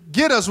to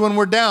get us when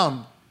we're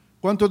down?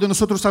 ¿Cuántos de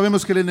nosotros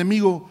sabemos que el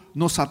enemigo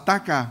nos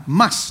ataca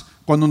más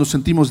cuando nos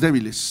sentimos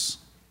débiles?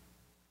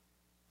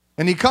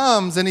 And he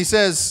comes and he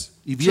says,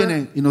 Y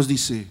viene y nos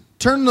dice,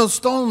 turn those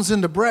stones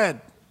into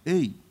bread.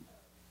 hey,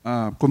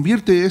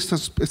 convierte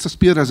estas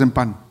piedras en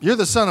pan. You're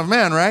the Son of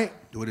Man, right?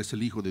 Tú eres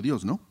el Hijo de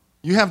Dios, ¿no?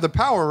 You have the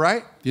power,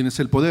 right? Tienes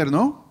el poder,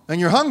 ¿no? And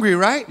you're hungry,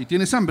 right? Y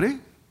tienes hambre.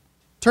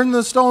 Turn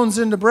the stones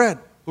into bread.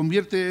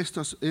 Convierte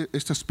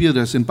estas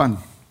piedras en pan.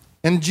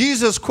 And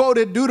Jesus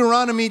quoted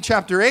Deuteronomy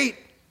chapter 8.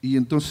 Y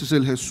entonces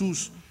el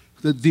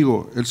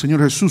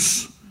Señor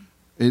Jesús,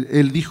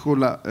 él dijo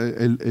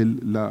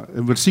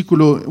un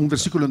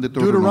versículo en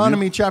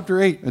Deuteronomy chapter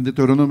 8. En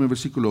Deuteronomio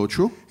versículo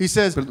 8. He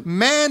says,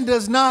 man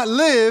does not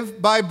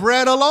live by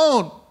bread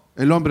alone,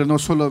 El hombre no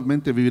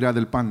solamente vivirá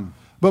del pan,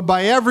 but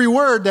by every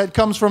word that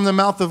comes from the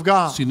mouth of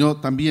God. sino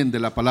también de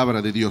la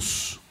palabra de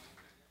Dios.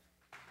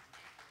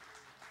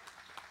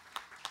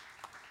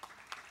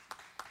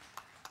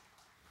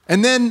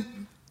 And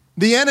then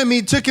the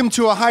enemy took him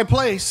to a high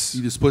place.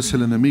 Y después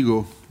el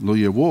enemigo lo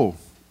llevó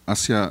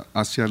hacia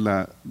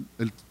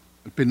el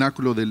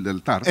pináculo del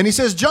altar. And he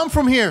says, jump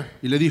from here,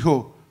 Y le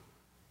dijo,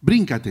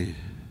 bríncate,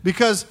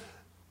 because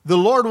the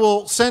Lord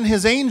will send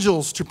his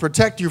angels to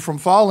protect you from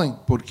falling.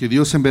 porque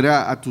Dios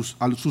enviará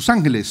a sus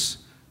ángeles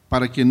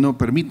para que no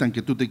permitan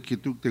que tú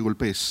te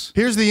golpees.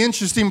 Here's the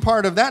interesting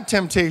part of that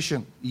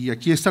temptation. Y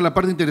aquí está la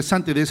parte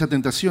interesante de esa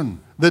tentación.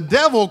 The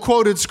devil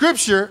quoted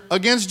scripture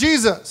against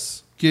Jesus.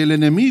 Que el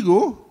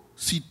enemigo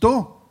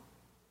citó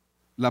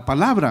la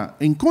palabra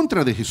en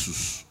contra de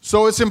Jesús.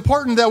 So it's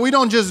important that we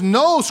don't just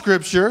know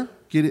scripture,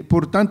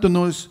 Por tanto,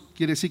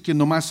 quiere decir que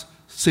nomás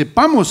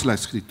sepamos la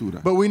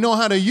escritura, but we know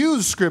how to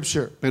use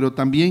scripture, pero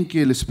también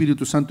que el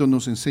Espíritu Santo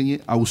nos enseñe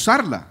a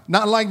usarla,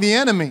 not like the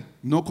enemy.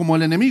 no como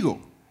el enemigo.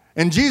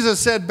 And Jesus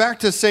said back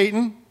to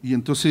Satan, Y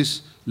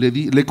entonces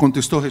le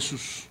contestó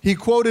Jesús. he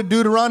quoted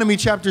Deuteronomy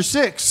chapter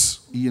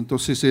 6. Y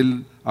entonces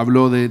él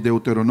habló de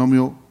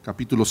Deuteronomio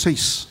capítulo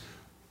 6.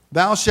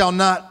 Thou shalt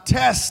not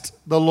test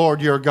the Lord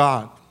your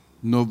God.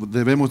 No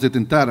debemos de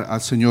tentar al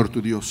Señor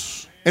tu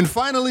Dios. And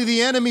finally,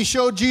 the enemy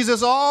showed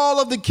Jesus all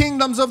of the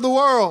kingdoms of the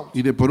world.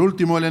 Y por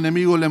último el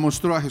enemigo le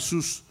mostró a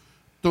Jesús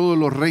todos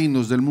los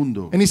reinos del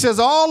mundo. And he says,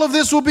 all of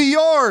this will be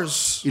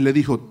yours Y le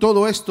dijo,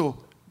 todo esto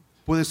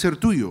puede ser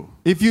tuyo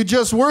if you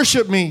just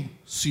worship me.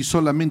 si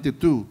solamente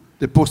tú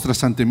te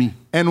postras ante mí.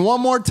 And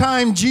one more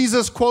time,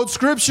 Jesus quotes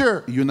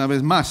scripture. Y una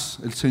vez más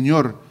el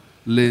Señor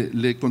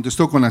le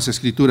contestó con las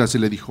escrituras y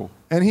le dijo,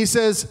 And he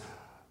says,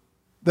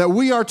 that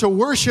we are to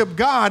worship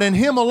God and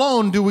Him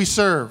alone do we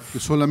serve. Que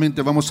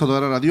solamente vamos a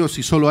adorar a Dios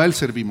y solo a Él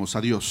servimos,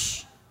 a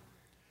Dios.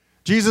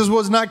 Jesus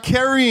was not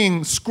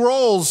carrying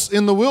scrolls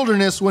in the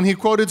wilderness when He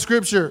quoted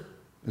Scripture.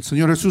 El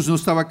Señor Jesús no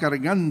estaba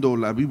cargando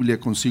la Biblia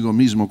consigo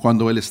mismo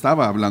cuando Él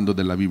estaba hablando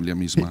de la Biblia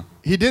misma.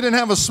 He didn't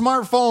have a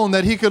smartphone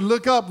that He could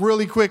look up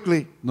really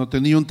quickly. No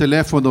tenía un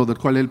teléfono del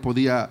cual Él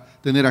podía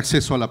tener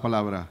acceso a la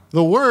palabra.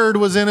 The Word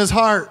was in His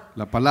heart,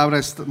 La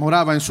palabra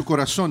moraba en su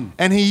corazón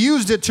and He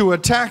used it to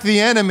attack the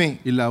enemy.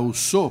 y la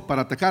usó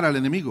para atacar al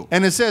enemigo.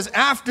 And it says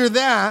after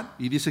that,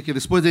 Y dice que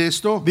después de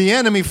esto, the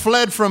enemy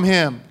fled from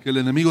Him. que el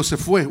enemigo se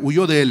fue,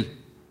 huyó de Él.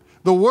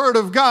 The Word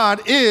of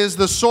God is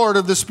the sword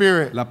of the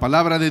Spirit. La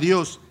palabra de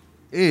Dios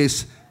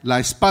es la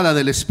espada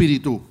del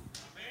Espíritu.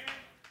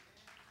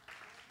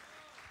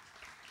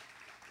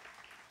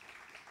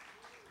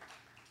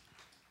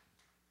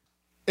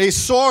 A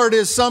sword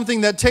is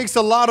something that takes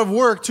a lot of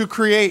work to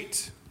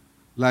create.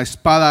 La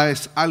espada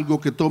es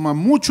algo que toma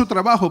mucho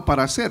trabajo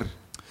para hacer.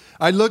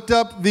 I looked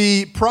up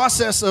the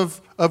process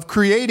of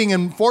creating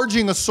and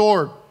forging a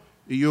sword.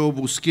 Y yo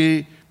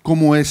busqué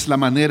cómo es la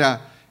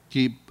manera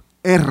que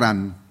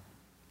herran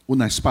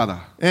una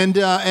espada. And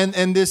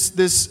this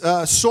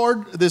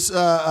sword, this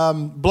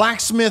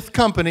blacksmith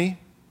company,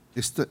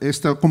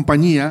 Esta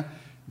compañía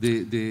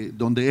de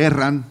donde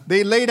herran,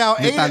 they laid out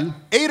Metal.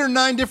 eight or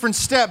nine different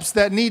steps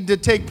that need to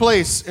take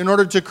place in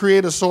order to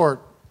create a sword.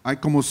 hay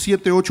como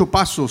 7, 8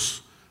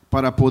 pasos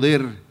para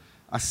poder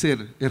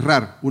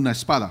herrar una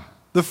espada.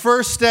 The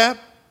first step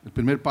El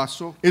primer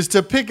paso is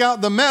to pick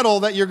out the metal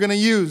that you're going to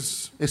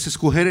use. es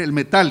escoger el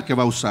metal que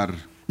va a usar.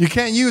 You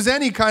can't use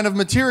any kind of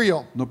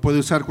material, No puede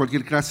usar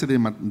cualquier clase de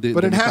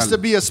but it has to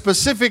metal. be a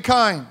specific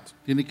kind,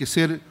 Tiene que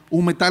ser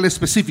un metal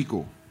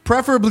específico,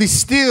 preferably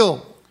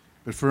steel.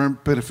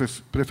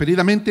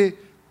 preferidamente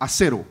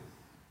acero.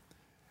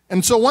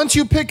 And so once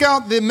you pick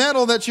out the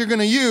metal that you're going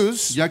to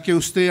use, Ya que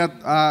usted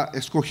ha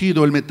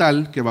escogido el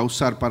metal que va a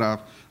usar para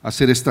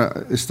hacer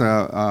esta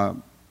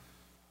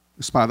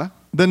espada,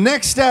 the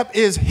next step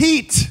is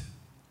heat.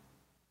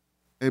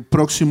 el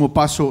próximo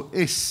paso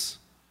es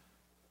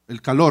el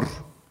calor.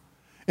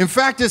 In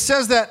fact, it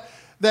says that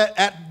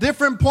at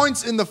different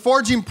points in the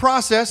forging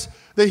process,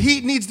 the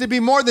heat needs to be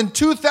more than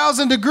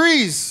 2,000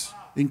 degrees.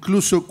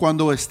 Incluso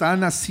cuando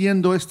están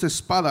haciendo esta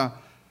espada,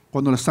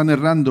 cuando la están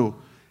herrando,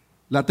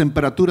 la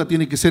temperatura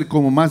tiene que ser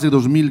como más de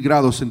 2000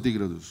 grados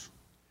centígrados.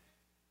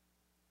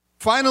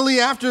 Finally,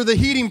 after the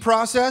heating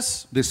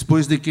process,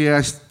 Después de que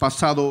has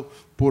pasado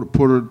por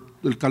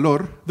el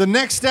calor, the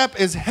next step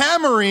is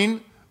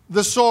hammering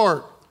the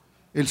sword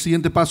el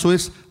siguiente paso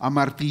es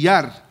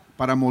amartillar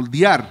para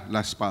moldear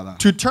la espada,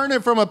 to turn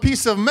it from a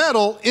piece of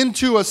metal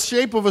into a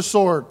shape of a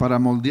sword. para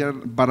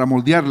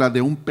moldearla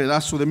de un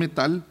pedazo de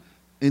metal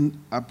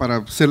para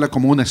hacerla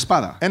como una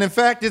espada. And in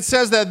fact, it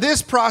says that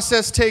this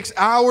process takes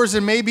hours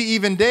and maybe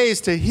even days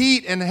to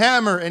heat and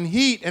hammer and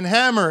heat and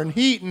hammer and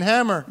heat and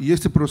hammer. Y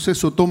este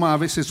proceso toma a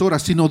veces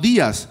horas, sino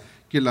días,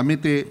 que la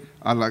mete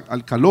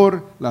al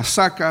calor, la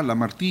saca, la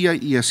martilla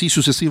y así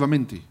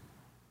sucesivamente.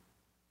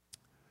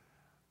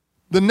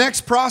 The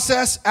next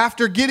process,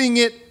 after getting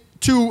it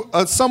to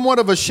somewhat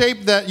of a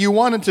shape that you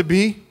want it to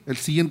be, El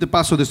siguiente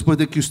paso, después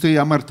de que usted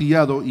ha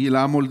martillado y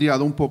la ha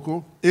moldeado un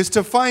poco, is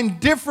to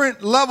find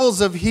different levels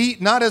of heat,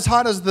 not as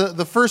hot as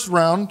the first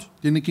round,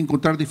 tiene que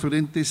encontrar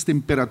diferentes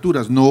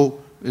temperaturas, no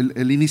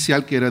el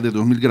inicial que era de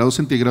 2000 grados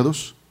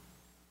centígrados,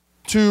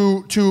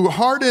 to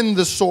harden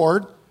the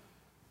sword.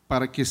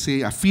 para que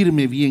se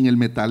afirme bien el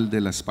metal de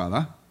la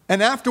espada.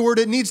 And afterward,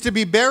 it needs to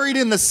be buried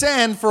in the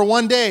sand for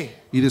 1 day.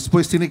 Y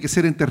después tiene que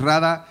ser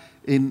enterrada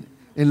en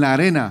la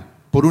arena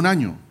por un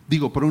año,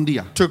 por un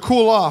día, To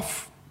cool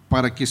off.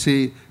 para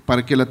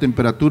que la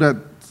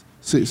temperatura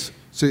se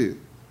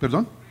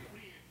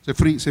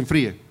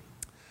enfríe.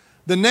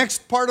 The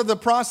next part of the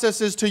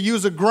process is to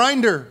use a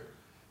grinder,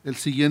 El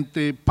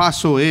siguiente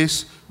paso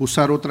es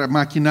usar otra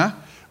máquina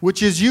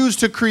which is used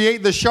to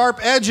create the sharp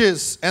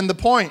edges and the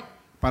point.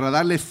 para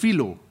darle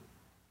filo.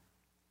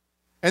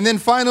 And then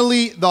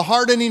finally, the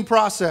hardening Y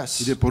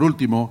process, por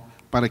último,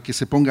 para que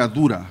se ponga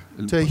dura,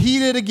 to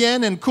heat it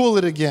again and cool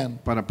it again.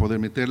 para poder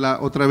meterla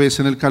otra vez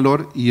en el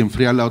calor y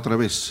enfriarla otra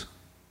vez.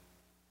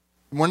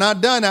 We're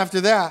not done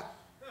after that.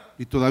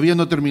 Y todavía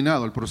no ha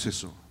terminado el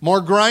proceso.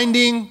 More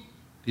grinding,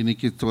 Tiene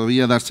que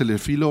todavía dársele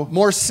filo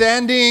more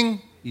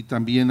sanding y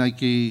también hay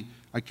que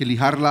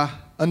lijarla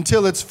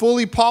until it's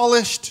fully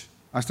polished,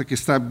 hasta que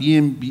está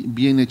bien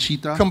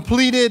hechita,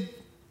 completed,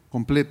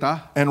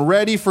 completa and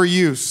ready for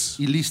use.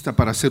 y lista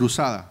para ser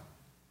usada.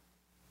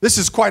 This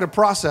is quite a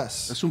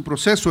process. Es un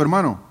proceso,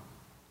 hermano.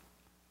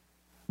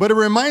 But it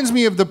reminds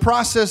me of the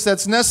process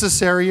that's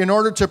necessary in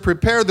order to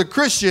prepare the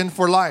Christian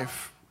for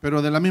life.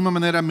 Pero de la misma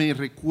manera me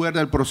recuerda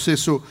el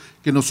proceso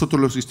que nosotros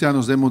los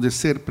cristianos debemos de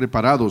ser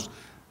preparados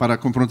para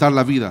confrontar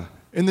la vida.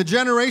 In the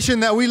generation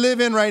that we live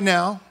in right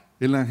now,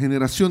 En la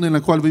generación en la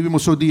cual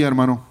vivimos hoy día,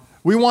 hermano,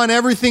 we want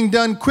everything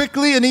done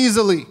quickly and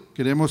easily.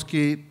 queremos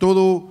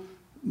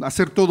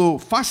hacer todo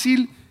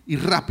fácil y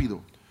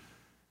rápido.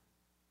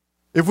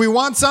 If we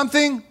want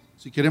something,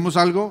 Si queremos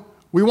algo,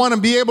 We want to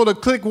be able to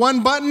click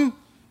one button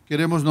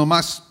Queremos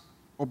nomás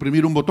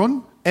oprimir un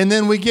botón and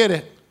then we get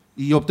it.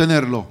 y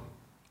obtenerlo.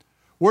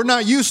 We're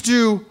not used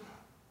to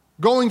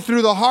going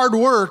through the hard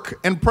work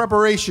and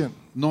preparation.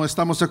 No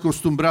estamos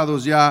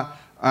acostumbrados ya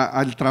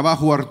al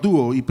trabajo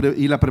arduo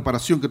y la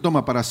preparación que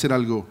toma para hacer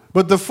algo.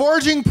 But the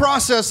forging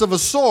process of a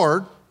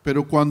sword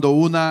Pero cuando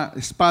una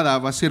espada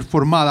va a ser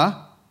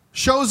formada,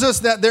 shows us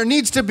that there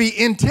needs to be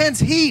intense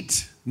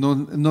heat.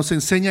 nos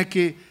enseña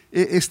que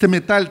este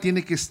metal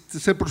tiene que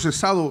ser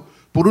procesado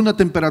por una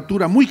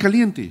temperatura muy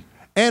caliente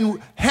And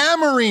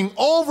hammering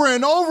over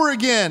and over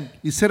again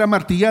y ser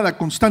amartillada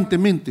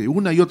constantemente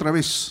una y otra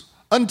vez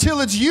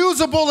until it's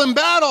usable in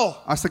battle.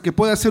 hasta que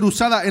pueda ser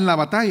usada en la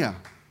batalla.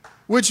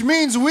 Which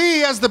means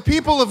we as the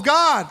people of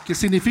God, Que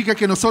significa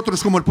que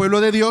nosotros como el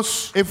pueblo de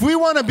Dios, if we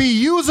want to be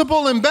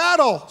usable in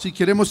battle, si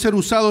queremos ser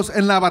usados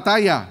en la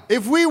batalla,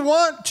 if we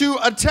want to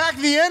attack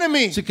the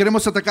enemy, si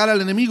queremos atacar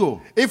al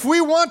enemigo, if we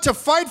want to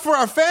fight for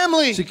our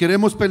family si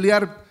queremos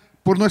pelear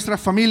por nuestras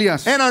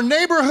familias and our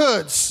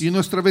neighborhoods y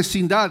nuestra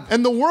vecindad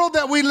and the world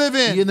that we live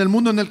y in, en el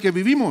mundo en el que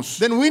vivimos,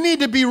 then we need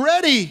to be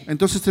ready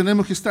entonces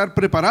tenemos que estar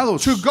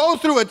preparados to go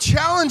through a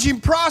challenging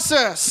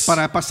process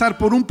para pasar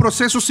por un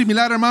proceso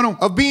similar, hermano,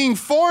 of being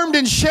formed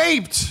and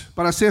shaped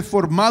para ser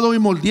formado y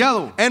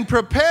moldeado and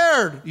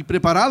prepared y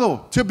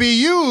preparado to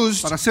be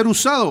used para ser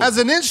usado as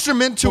an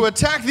instrument to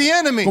attack the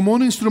enemy. como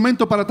un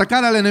instrumento para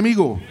atacar al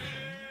enemigo.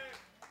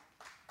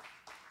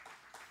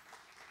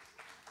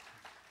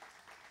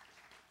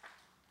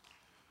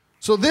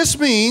 So this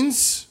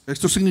means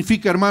Esto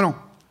significa, hermano,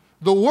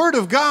 the Word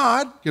of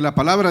God que la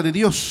palabra de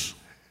Dios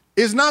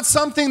is not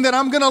something that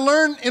I'm going to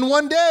learn in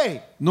one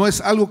day. no es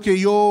algo que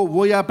yo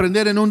voy a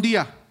aprender en un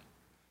día.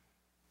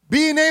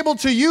 Being able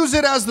to use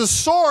it as the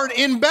sword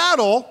in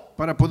battle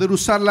Para poder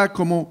usarla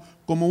como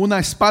una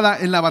espada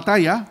en la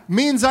batalla,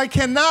 means I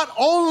cannot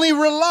only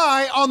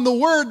rely on the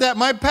word that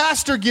my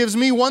pastor gives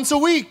me once a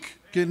week.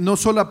 que no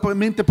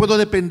solamente puedo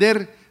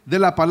depender de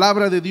la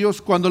palabra de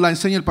Dios cuando la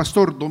enseña el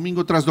pastor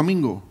domingo tras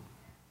domingo.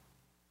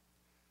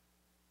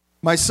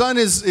 My son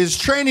is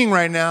training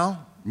right now.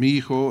 Mi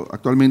hijo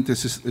actualmente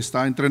se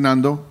está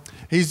entrenando,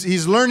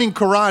 He's learning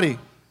karate.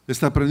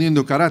 está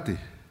aprendiendo karate.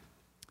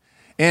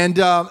 And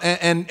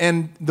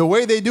the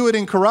way they do it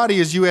in karate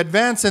is you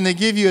advance and they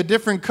give you a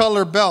different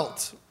color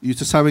belt. Y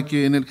usted sabe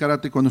que en el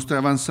karate cuando usted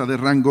avanza de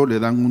rango le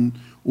dan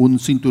un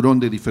cinturón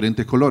de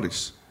diferentes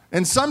colores.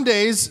 And some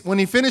days when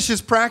he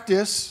finishes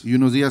practice, Y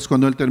unos días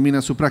cuando él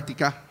termina su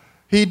práctica,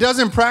 he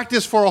doesn't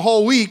practice for a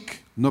whole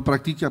week. no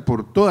practica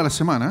por toda la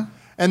semana,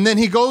 And then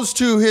he goes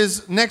to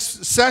his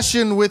next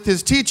session with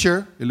his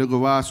teacher y luego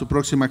va a su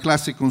próxima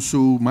clase con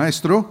su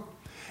maestro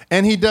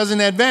and he doesn't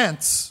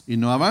advance. y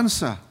no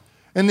avanza.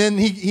 And then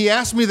he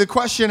asked me the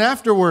question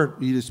afterward,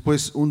 Y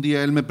después un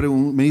día él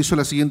me hizo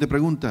la siguiente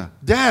pregunta: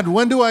 Dad,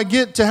 when do I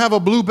get to have a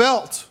blue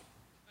belt?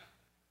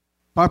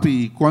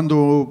 Papi,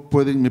 ¿cuándo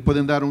me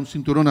pueden dar un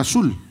cinturón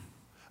azul?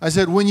 I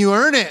said, when you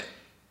earn it,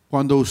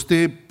 Cuando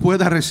usted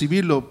pueda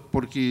recibirlo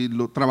porque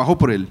lo trabajó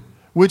por él.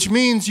 which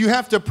means you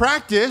have to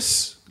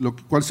practice Lo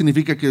cual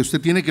significa que usted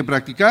tiene que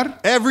practicar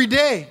every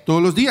day.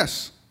 todos los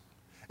días.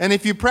 And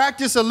if you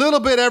practice a little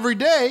bit every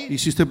day, Y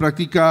si usted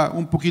practica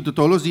un poquito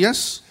todos los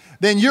días,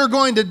 then you're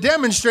going to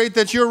demonstrate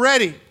that you're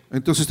ready.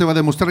 entonces usted va a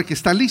demostrar que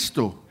está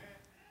listo.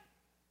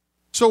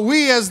 So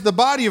we as the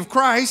body of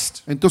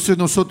Christ Entonces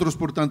nosotros,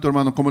 por tanto,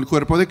 hermano, como el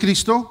cuerpo de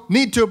Cristo,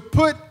 need to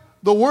put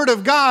the Word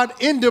of God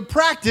into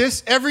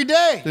practice every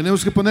day.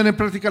 tenemos que poner en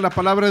práctica la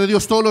palabra de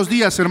Dios todos los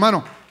días,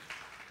 hermano.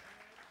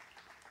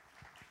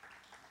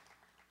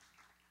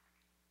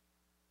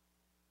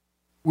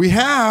 We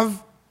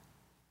have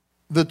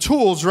the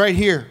tools right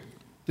here.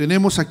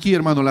 Tenemos aquí,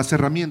 hermano, las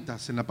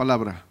herramientas en la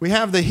palabra. We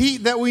have the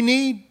heat that we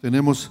need.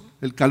 Tenemos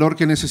el calor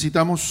que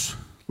necesitamos,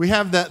 We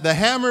have the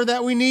hammer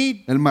that we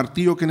need. el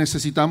martillo que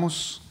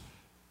necesitamos,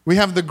 We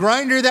have the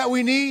grinder that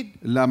we need.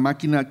 la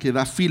máquina que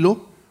da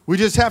filo. We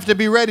just have to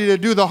be ready to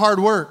do the hard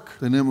work.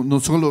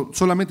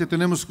 Solamente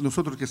tenemos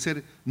nosotros que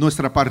hacer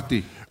nuestra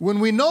parte. When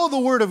we know the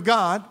Word of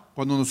God,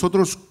 Cuando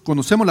nosotros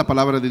conocemos la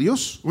palabra de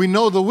Dios, we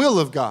know the will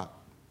of God.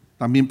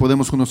 también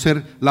podemos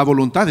conocer la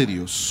voluntad de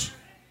Dios.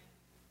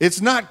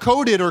 It's not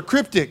coded or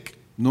cryptic.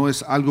 No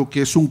es algo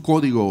que es un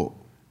código,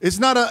 It's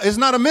not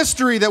a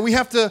mystery that we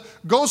have to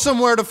go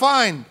somewhere to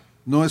find.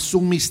 no es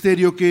un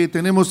misterio que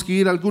tenemos que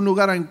ir a algún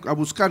lugar a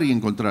buscar y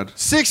encontrar.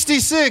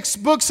 66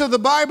 books of the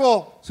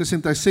Bible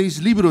 66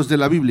 libros de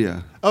la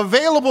Biblia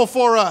available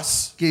for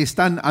us que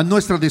están a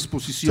nuestra to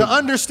disposición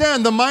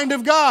understand the mind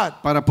of God,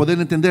 para poder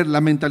entender la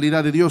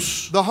mentalidad de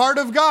Dios, the heart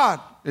of God,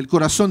 el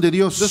corazón de the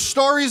Dios,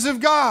 stories of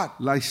God.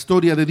 la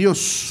historia de Dios.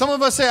 Some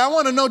of us say, I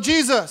want to know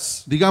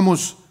Jesus.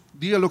 Digamos,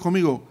 dígalo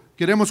conmigo,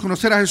 queremos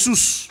conocer a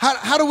Jesús.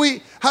 How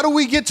do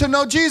we get to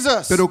know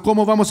Jesus? Pero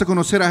 ¿cómo vamos a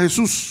conocer a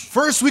Jesús?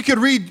 First, we could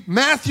read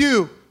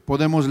Matthew.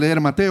 Podemos leer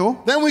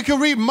Mateo, Then we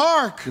could read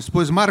Mark.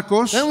 después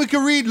Marcos, Then we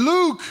could read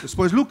Luke.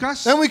 después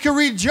Lucas Then we could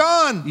read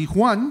John. y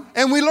Juan.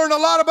 And we learn a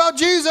lot about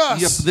Y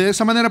Jesus. de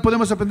esa manera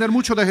podemos aprender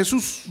mucho de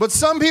Jesús. But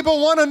some people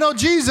want to know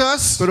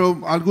Jesus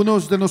Pero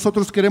algunos de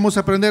nosotros queremos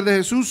aprender de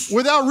Jesús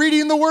without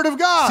reading the Word of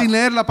God. sin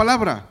leer la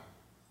palabra.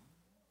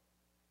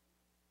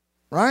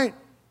 Right?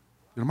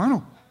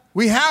 Hermano,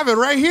 We have it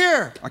right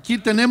here. aquí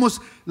tenemos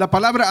la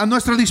palabra a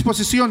nuestra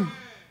disposición.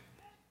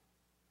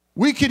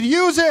 We could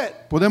use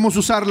it. Podemos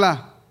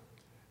usarla.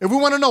 If we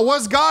want to know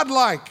what's God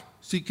like,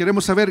 Si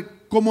queremos saber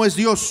cómo es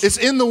Dios, it's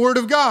in the Word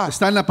of God.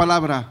 está en la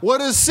palabra. What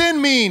does sin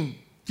mean?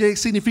 ¿Qué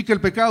significa el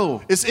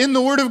pecado? It's in the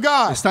Word of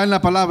God. Está en la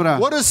palabra.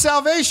 What does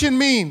salvation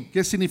mean?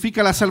 ¿Qué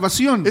significa la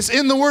salvación? It's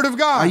in the Word of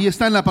God. Ahí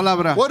está en la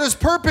palabra. What does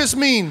purpose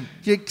mean?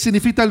 ¿Qué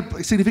significa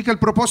el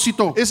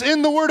propósito? It's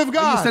in the Word of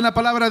Ahí está en God. la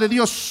palabra de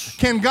Dios.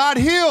 Can God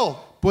heal?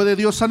 ¿Puede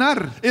Dios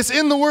sanar? It's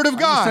in the Word of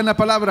Ahí está en God. la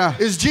palabra.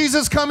 Is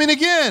Jesus coming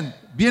again?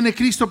 Viene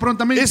Cristo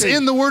prontamente. It's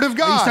in the Word of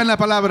Ahí está en God. la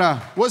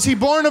palabra. Was he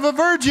born of a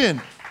virgin?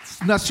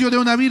 Nació de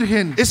una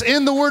virgen. It's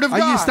in the Word of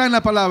Ahí está God. en la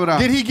palabra.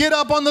 Did he get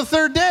up on the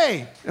third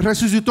day?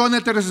 Resucitó en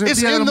el tercer It's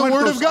día de in los the Word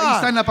muertos. of God. Ahí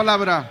está en la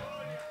palabra.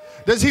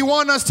 Does he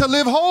want us to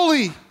live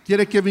holy?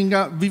 Quiere que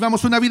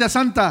vivamos una vida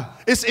santa.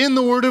 It's in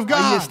the Word of Ahí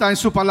God. está en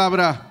su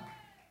palabra.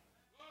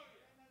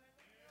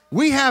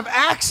 We have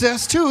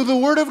access to the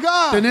Word of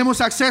God.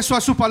 Tenemos acceso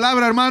a su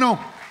palabra, hermano.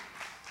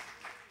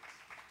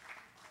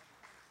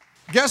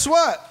 Guess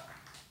what?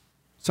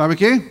 ¿Sabe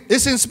qué?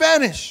 It's in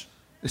Spanish.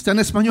 Está en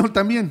español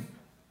también.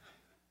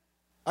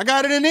 I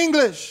got it in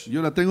English.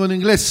 Yo la tengo en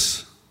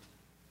inglés.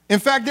 In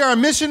fact, there are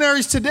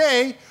missionaries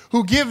today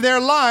who give their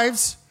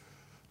lives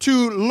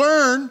to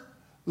learn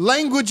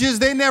languages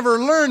they never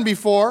learned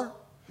before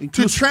to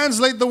Incluso-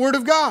 translate the Word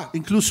of God.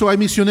 Incluso hay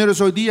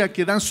misioneros hoy día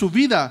que dan su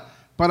vida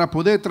para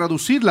poder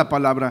traducir la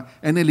palabra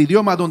en el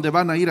idioma donde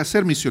van a ir a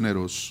ser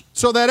misioneros.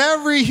 So that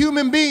every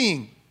human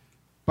being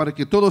Para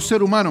que todo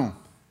ser humano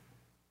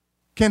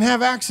can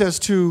have access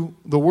to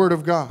the Word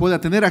of God. pueda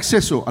tener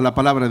acceso a la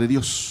palabra de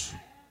Dios.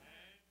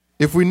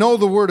 If we know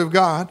the Word of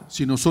God,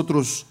 Si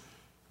nosotros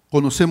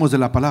conocemos de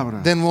la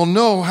palabra, then we'll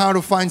know how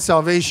to find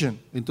salvation.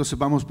 entonces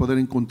vamos a poder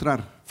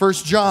encontrar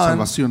 1 John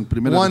salvación.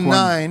 Primera de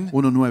 1:9 Juan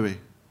 1:9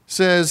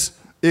 says,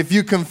 if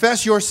you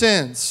confess your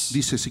sins,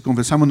 dice, si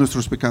confesamos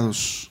nuestros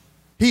pecados,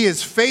 He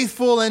is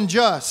faithful and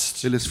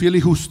just Él es fiel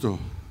y justo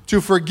to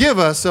forgive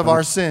us of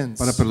our sins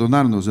para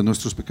perdonarnos de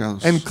nuestros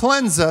pecados and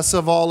cleanse us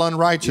of all y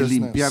unrighteousness.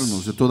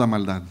 limpiarnos de toda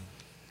maldad.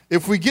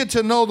 If we get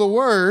to know the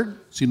Word,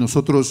 Si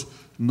nosotros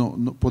no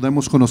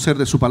podemos conocer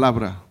de su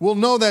palabra, we'll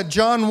know that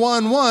John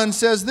 1:1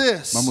 says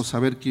this. vamos a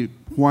ver que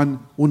Juan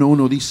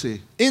 1:1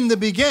 dice, In the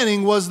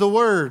beginning was the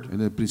Word, en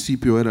el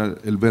principio era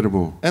el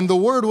verbo, and the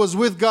Word was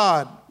with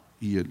God,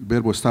 y el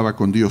verbo estaba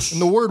con Dios,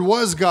 and the Word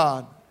was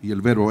God, y el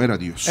verbo era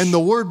Dios, and the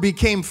Word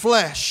became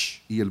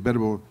flesh, y el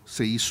verbo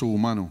se hizo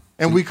humano,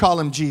 and we call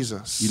Him y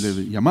Jesus.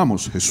 le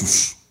llamamos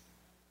Jesús.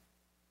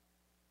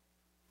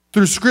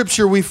 Through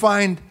Scripture, we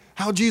find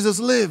how Jesus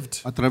lived,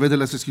 A través de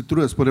las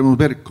Escrituras podemos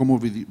ver cómo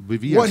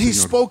vivía what el He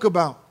Señor, spoke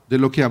about, de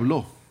lo que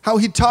habló, how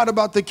He taught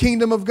about the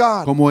kingdom of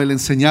God, cómo Él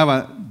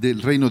enseñaba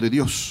del reino de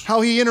Dios,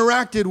 how He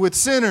interacted with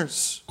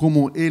sinners,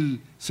 cómo Él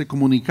se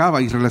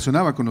comunicaba y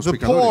relacionaba con los The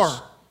pecadores,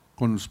 poor,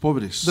 con los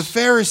pobres, the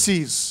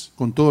Pharisees,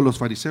 con todos los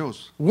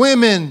fariseos,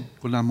 women,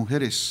 con las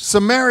mujeres,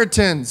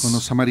 Samaritans. con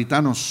los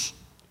samaritanos.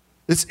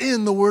 It's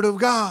in the Word of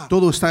God.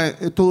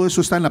 Todo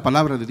eso está en la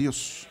palabra de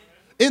Dios.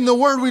 In the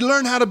Word, we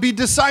learn how to be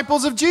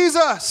disciples of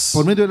Jesus.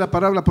 Por medio de la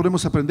palabra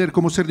podemos aprender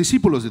cómo ser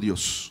discípulos de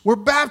Dios, We're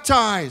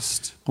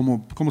baptized.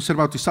 cómo ser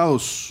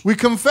bautizados. We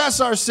confess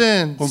our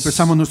sins.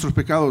 Confesamos nuestros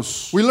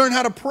pecados. We learn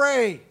how to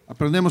pray,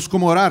 Aprendemos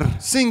cómo orar,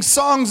 sing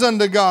songs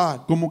unto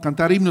God. cómo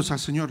cantar himnos al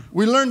Señor.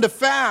 We learn to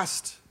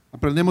fast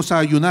Aprendemos a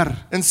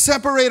ayunar and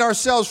separate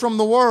ourselves from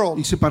the world.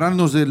 y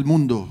separarnos del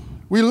mundo.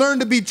 We learn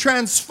to be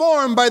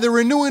transformed by the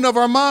renewing of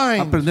our mind,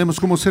 Aprendemos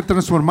cómo ser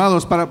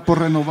transformados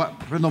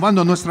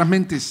renovando nuestras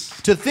mentes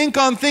to think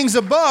on things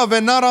above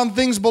and not on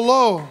things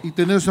below. y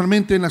tener nuestra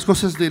mente en las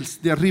cosas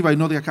de arriba y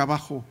no de acá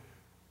abajo.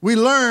 We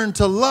learn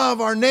to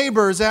love our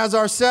neighbors as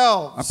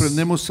ourselves.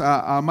 Aprendemos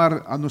a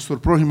amar a nuestro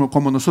prójimo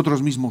como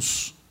nosotros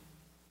mismos.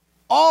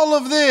 All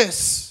of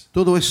this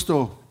Todo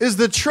esto is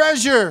the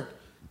treasure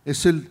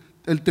es el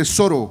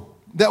tesoro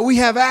that we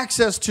have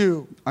access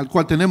to al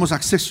cual tenemos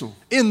acceso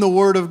in the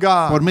Word of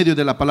God. por medio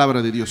de la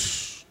palabra de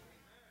Dios.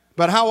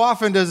 But how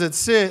often does it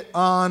sit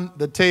on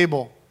the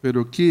table,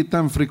 Pero qué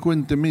tan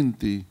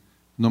frecuentemente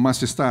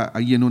nomás está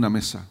ahí en una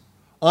mesa,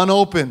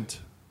 unopened?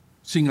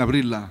 sin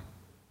abrirla.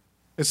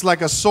 It's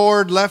like a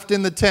sword left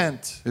in the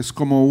tent. Es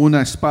como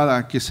una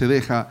espada que se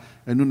deja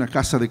en una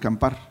casa de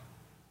acampar.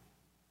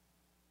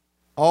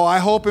 Oh, I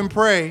hope and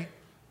pray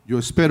Yo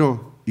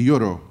espero y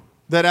oro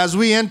that as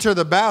we enter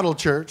the battle,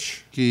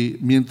 church, que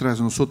mientras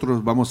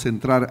nosotros vamos a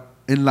entrar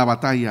en la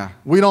batalla,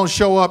 we don't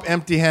show up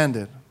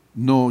empty-handed.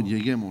 no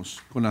lleguemos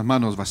con las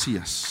manos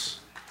vacías.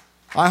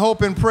 I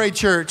hope and pray,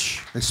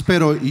 church,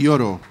 Espero y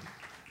oro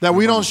that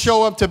we don't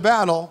show up to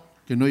battle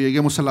que Que no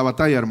lleguemos a la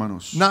batalla,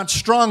 hermanos, not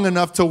strong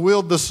enough to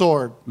wield the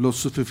sword, lo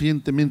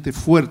suficientemente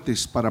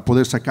fuertes para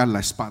poder sacar la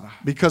espada,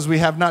 because we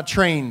have not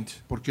trained.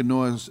 porque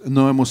no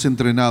hemos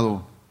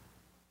entrenado.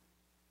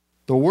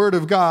 The word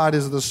of God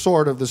is the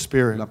sword of the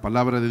Spirit. La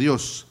palabra de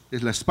Dios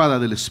es la espada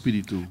del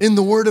Espíritu. In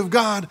the word of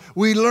God,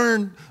 we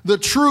learn the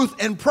truth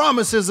and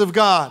promises of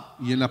God.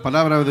 Y en la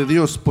palabra de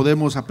Dios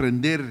podemos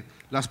aprender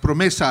las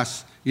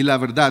promesas y la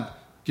verdad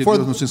que For-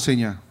 Dios nos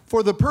enseña.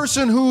 For the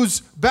person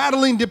who's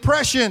battling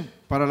depression,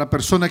 Para la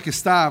persona que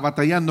está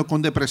batallando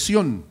con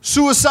depresión,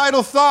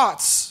 suicidal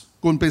thoughts,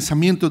 con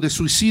pensamientos de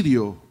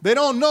suicidio, they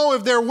don't know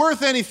if they're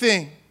worth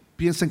anything.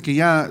 piensan que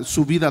ya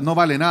su vida no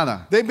vale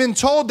nada. They've been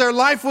told their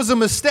life was a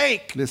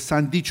mistake, Les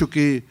han dicho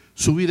que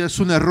su vida es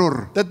un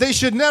error, that they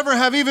should never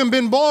have even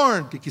been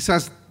born. que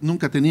quizás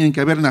nunca tenían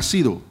que haber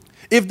nacido.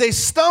 If they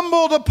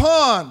stumbled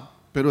upon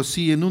Pero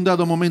si en un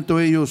dado momento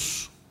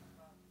ellos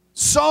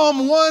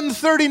Psalm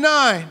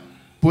 139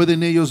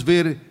 pueden ellos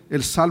ver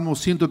el Salmo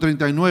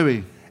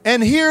 139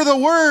 and hear the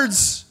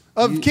words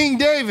of King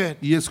David,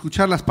 y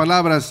escuchar las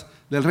palabras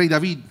del rey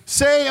David,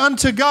 say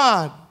unto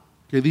God,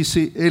 que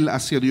dice él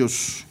hacia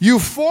Dios: you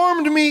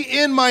formed me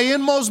in my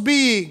inmost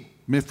being.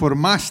 me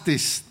formaste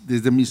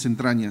desde mis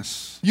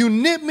entrañas, You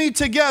knit me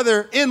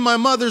together in my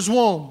mother's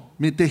womb.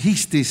 me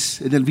tejiste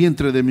en el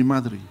vientre de mi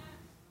madre.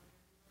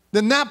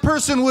 Then that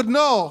person would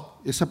know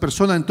Esa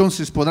persona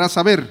entonces podrá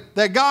saber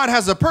that God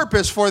has a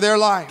purpose for their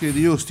life, que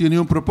Dios tiene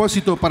un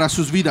propósito para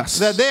sus vidas,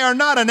 that they are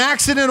not an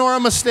accident or a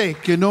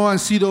mistake, que no han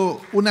sido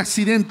un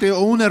accidente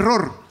o un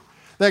error,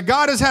 that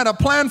God has had a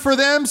plan for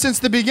them since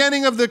the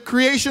beginning of the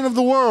creation of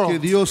the que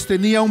world, Dios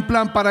tenía un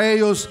plan para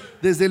ellos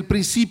desde el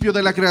principio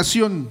de la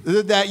creación,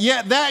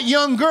 that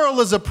young girl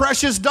is a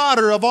precious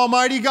daughter of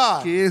Almighty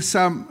God. que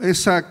esa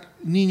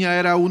niña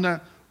era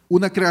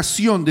una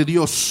creación de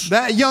Dios,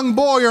 That young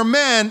boy or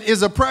man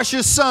is a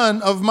precious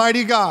son of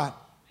mighty God.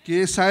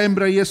 que esa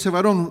hembra y ese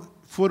varón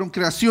fueron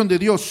creación de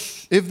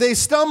Dios. If they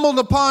stumbled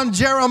upon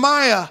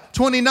Jeremiah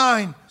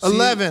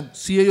 29:11,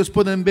 Si ellos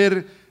pueden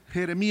ver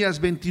Jeremías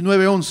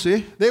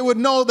 29:11, they would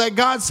know that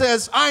God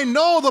says, I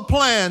know the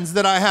plans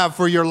that I have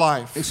for your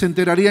life. se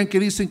enterarían que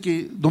dicen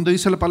que, donde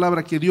dice la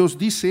palabra, que Dios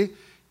dice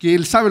que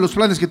Él sabe los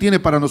planes que tiene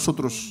para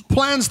nosotros.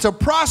 Plans to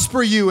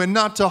prosper you and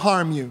not to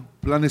harm you,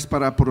 Planes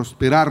para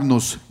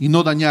prosperarnos y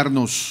no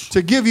dañarnos,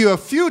 to give you a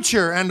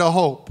future and a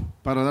hope.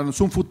 para darnos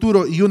un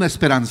futuro y una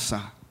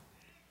esperanza.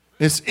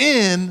 It's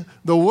in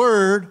the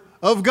Word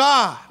of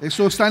God.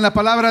 Eso está en la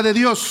palabra de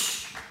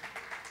Dios.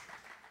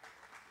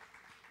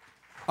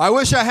 I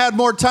wish I had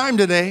more time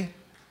today,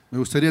 Me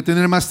gustaría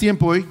tener más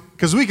tiempo hoy,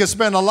 because we could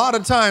spend a lot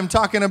of time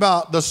talking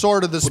about the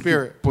sword of the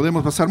Spirit.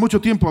 podemos pasar mucho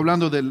tiempo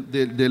hablando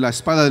de la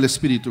espada del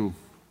Espíritu.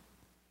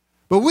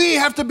 But we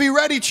have to be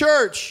ready,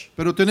 church,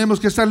 Pero tenemos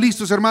que estar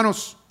listos,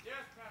 hermanos,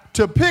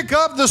 to pick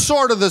up the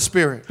sword of the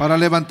Spirit, para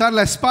levantar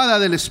la espada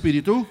del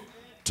Espíritu,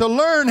 to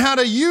learn how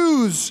to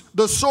use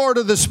the sword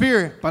of the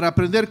Spirit para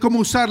aprender cómo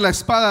usar la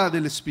espada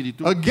del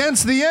Espíritu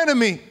against the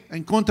enemy.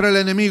 en contra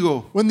del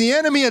enemigo. When the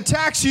enemy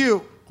attacks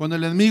you Cuando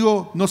el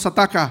enemigo nos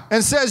ataca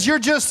and says you're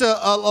just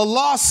a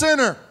lost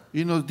sinner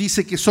y nos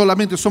dice que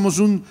solamente somos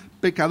un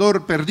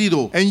pecador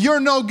perdido and you're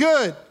no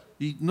good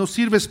y no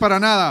sirves para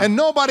nada and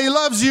nobody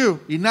loves you,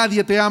 y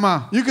nadie te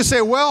ama. you can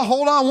say, well,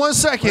 hold on one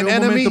second, Pero un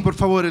enemy. momento, por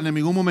favor,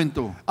 enemigo, un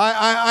momento.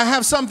 I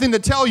have something to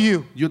tell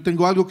you, Yo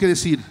tengo algo que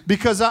decir,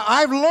 because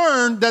I've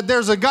learned that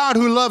there's a God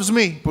who loves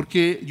me.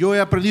 porque yo he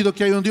aprendido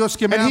que hay un Dios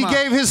que me And he ama,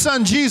 gave his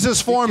son Jesus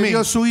for que me.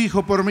 dio su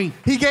hijo por mí,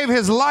 He gave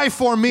his life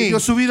for que me dio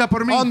su vida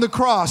por mí on the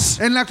cross,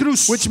 en la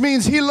cruz, which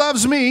means he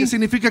loves me, que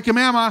significa que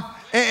me ama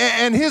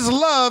and his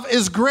love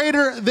is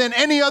greater than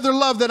any other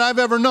love that I've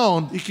ever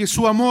known. y que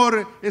su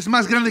amor es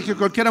más grande que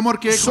cualquier amor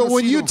que he So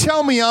when you conocido.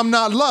 tell me I'm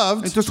not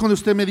loved, Entonces cuando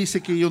usted me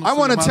dice que yo no I soy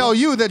want to amado, tell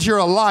you that you're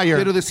a liar.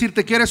 quiero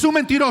decirte que eres un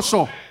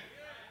mentiroso.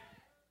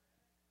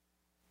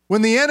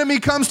 When the enemy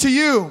comes to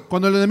you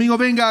Cuando el enemigo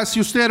venga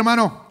hacia usted,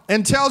 hermano,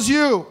 and tells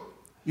you,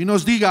 y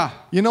nos diga,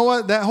 you know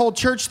what, that whole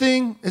church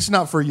thing, it's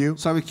not for you.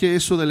 ¿sabe qué?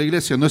 Eso de la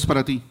iglesia no es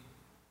para ti.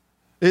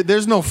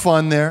 There's no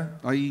fun there.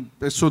 Ahí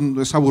eso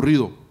es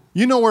aburrido.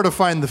 You know where to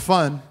find the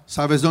fun.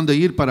 Sabes dónde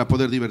ir para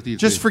poder divertirte.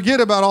 Just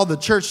forget about all the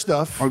church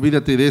stuff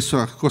Olvídate de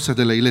esas cosas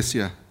de la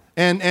iglesia.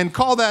 and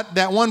call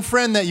that one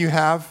friend that you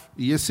have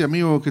Y ese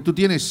amigo que tú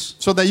tienes,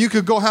 so that you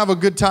could go have a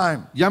good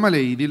time.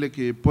 llámale y dile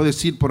que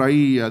puedes ir por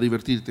ahí a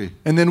divertirte.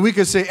 And then we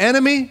could say,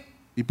 enemy,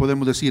 Y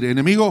podemos decir,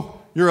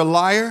 enemigo, you're a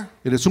liar.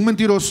 eres un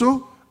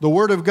mentiroso. The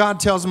word of God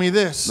tells me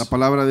La this.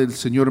 palabra del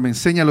Señor me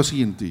enseña lo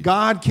siguiente.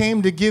 God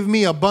came to give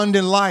me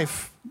abundant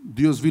life.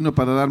 Dios vino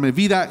para darme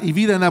vida y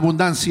vida en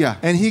abundancia.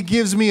 And he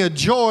gives me a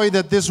joy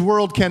that this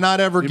world cannot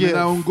ever Y me give.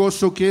 da un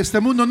gozo que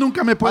este mundo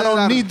nunca me I puede don't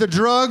dar. need the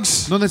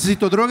drugs. No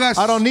necesito drogas.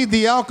 I don't need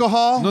the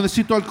alcohol. No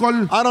necesito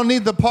alcohol. I don't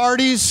need the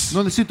parties.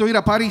 No necesito ir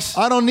a París.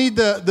 I don't need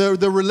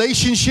the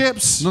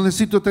relationships. No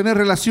necesito tener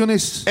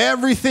relaciones.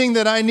 Everything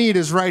that I need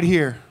is right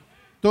here.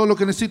 Todo lo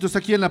que necesito está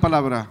aquí en la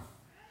palabra.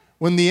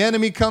 When the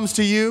enemy comes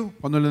to you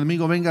Cuando el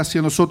enemigo venga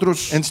hacia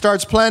nosotros and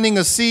starts planting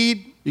a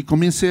seed y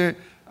comience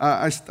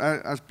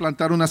a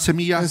plantar una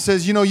semilla. And it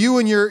says, you know, you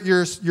and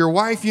your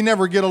wife, you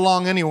never get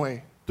along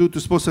anyway. Tú y tu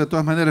esposa de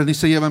todas maneras ni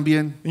se llevan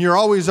bien. And you're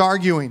always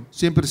arguing.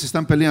 Siempre se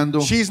están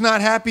peleando. She's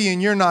not happy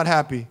and you're not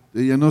happy.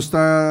 Ella no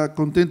está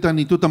contenta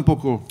ni tú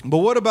tampoco. But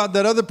what about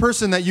that other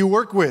person that you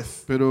work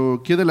with?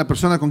 Pero ¿qué de la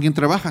persona con quien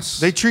trabajas?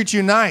 They treat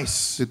you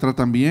nice. ¿Te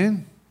tratan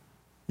bien?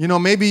 You know,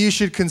 maybe you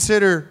should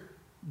consider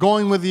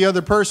going with the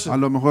other A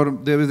person. lo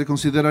mejor debes de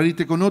considerar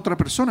irte con otra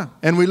persona.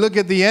 And we look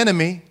at the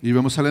enemy Y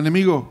vemos al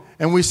enemigo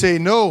and we say,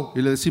 no,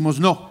 y le decimos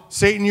no.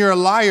 Satan, you're a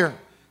liar.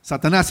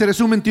 Satanás, eres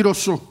un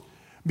mentiroso.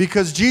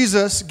 Because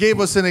Jesus gave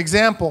us an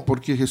example.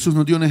 Porque Jesús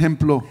nos dio un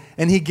ejemplo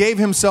And he gave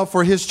himself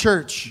for his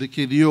church, de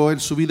que dio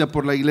él su vida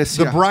por la the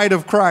iglesia, bride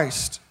of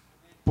Christ.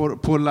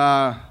 por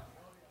la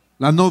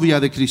novia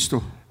de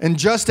Cristo. And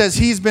just as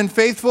he's been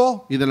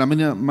faithful, Y de la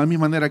misma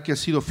manera que ha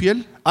sido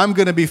fiel, I'm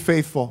going to be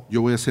faithful.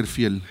 yo voy a ser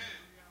fiel.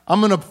 I'm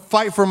going to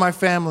fight for my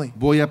family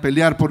Voy a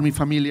pelear por mi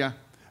familia,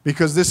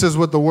 because this is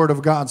what the Word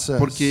of God says.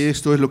 porque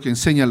esto es lo que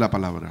enseña la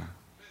palabra.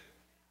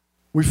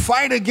 We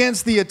fight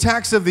against the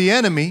attacks of the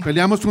enemy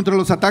Peleamos contra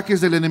los ataques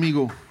del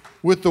enemigo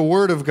with the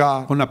Word of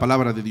God. con la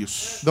palabra de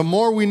Dios. The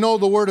more we know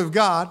the Word of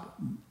God,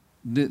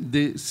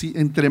 Si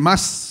entre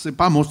más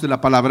sepamos de la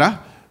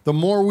palabra, the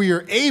more we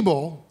are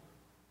able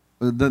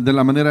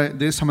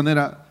de esa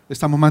manera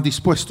estamos más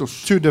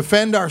dispuestos to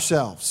defend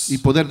ourselves y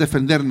poder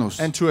defendernos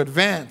and to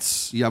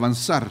advance y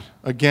avanzar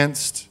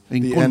against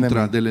en the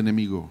contra enemy. del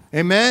enemigo.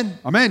 Amen.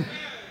 Amén.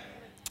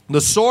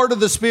 The sword of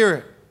the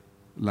Spirit.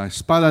 La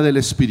espada del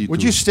Espíritu.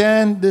 Would you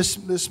stand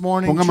this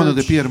morning, Pongámonos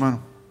de church? pie,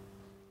 hermano.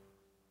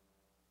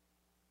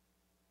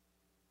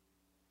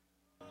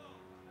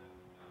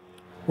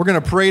 We're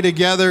going to pray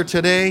together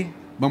today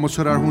Vamos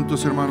a orar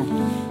juntos, hermano.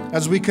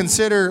 as we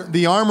consider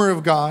the armor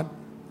of God,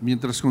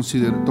 Mientras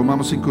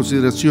tomamos en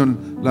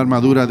consideración la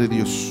armadura de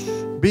Dios,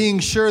 being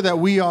sure that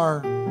we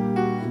are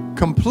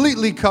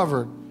completely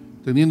covered,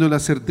 teniendo la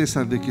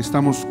certeza de que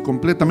estamos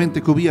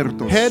completamente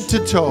cubiertos head to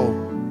toe,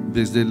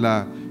 desde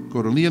la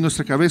coronilla de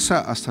nuestra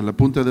cabeza hasta la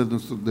punta de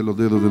los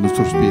dedos de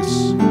nuestros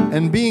pies,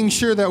 and being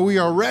sure that we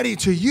are ready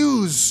to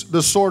use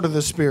the sword of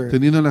the Spirit.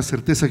 teniendo la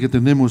certeza que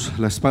tenemos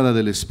la espada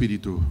del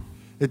Espíritu.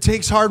 It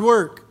takes hard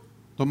work.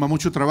 Toma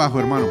mucho trabajo,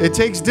 hermano. It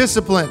takes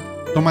discipline.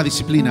 Toma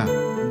disciplina.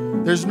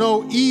 There's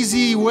no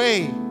easy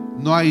way.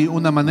 No hay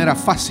una manera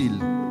fácil.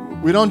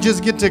 We don't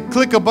just get to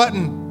click a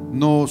button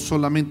No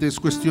solamente es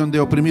cuestión de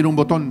oprimir un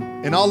botón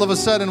and all of a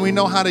sudden we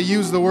know how to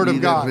use the Word y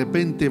of de God.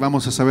 repente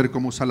vamos a saber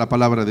cómo usar la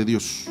palabra de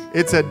Dios.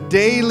 It's a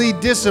daily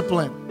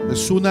discipline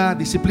Es una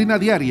disciplina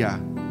diaria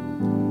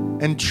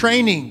and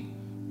training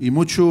y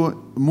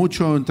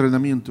mucho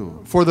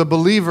entrenamiento, for the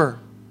believer.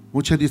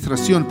 mucha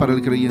distracción para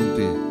el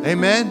creyente.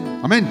 Amen.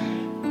 Amén.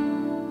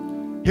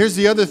 Here's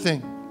the other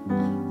thing.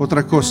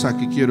 Otra cosa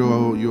que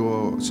quiero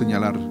yo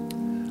señalar.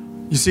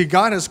 You see,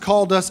 God has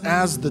called us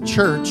as the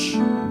church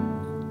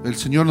El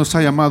Señor nos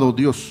ha llamado,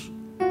 Dios,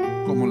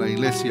 como la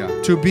iglesia,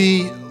 to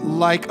be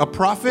like a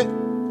prophet,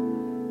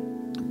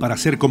 para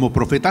ser como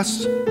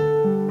profetas,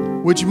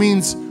 which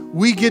means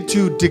we get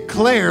to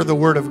declare the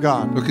Word of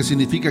God, lo que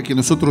significa que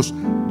nosotros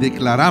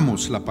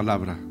declaramos la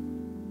palabra,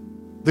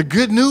 the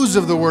good news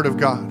of the Word of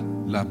God,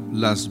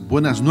 las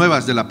buenas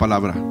nuevas de la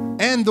palabra,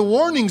 and the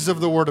warnings of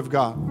the Word of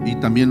God. y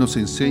también nos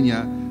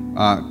enseña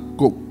a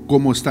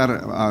cómo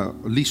estar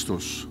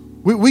listos.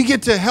 We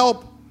get to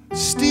help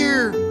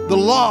steer the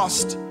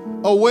lost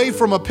away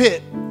from a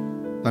pit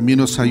También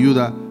nos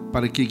ayuda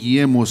para que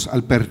guiemos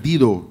al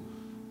perdido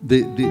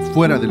de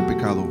fuera del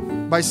pecado,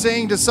 by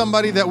saying to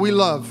somebody that we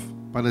love,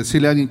 para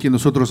decirle a alguien que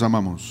nosotros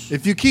amamos: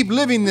 if you keep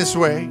living this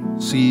way,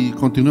 si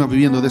continúas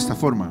viviendo de esta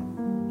forma,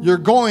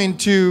 you're going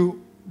to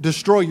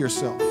destroy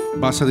yourself.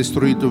 vas a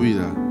destruir tu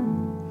vida.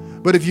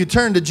 But if you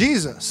turn to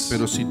Jesus,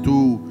 Pero si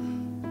tú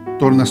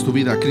tornas tu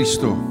vida a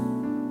Cristo,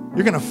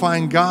 you're going to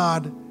find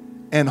God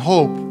and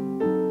hope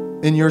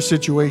in your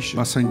situation.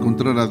 vas a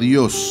encontrar a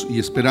Dios y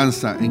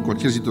esperanza en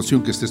cualquier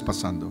situación que estés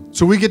pasando.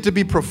 So we get to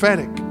be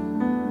prophetic.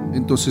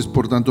 Entonces,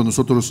 por tanto,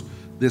 nosotros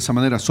de esa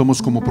manera somos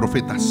como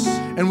profetas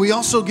And we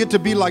also get to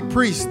be like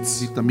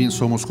priests. y también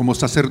somos como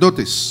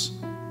sacerdotes.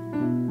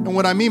 And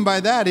what I mean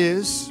by that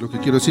is Lo que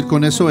quiero decir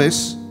con eso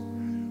es,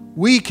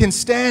 we can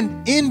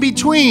stand in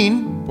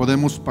between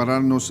podemos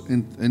pararnos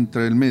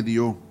entre el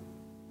medio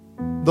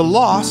the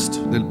lost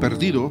del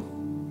perdido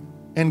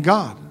and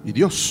God. y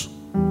Dios,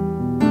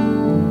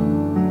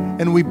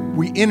 And we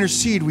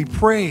intercede, we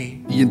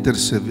pray y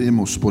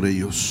intercedemos por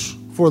ellos,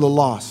 for the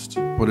lost,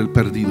 por el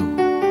perdido.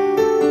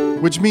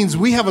 which means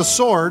we have a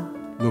sword,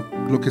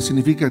 Lo que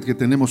significa que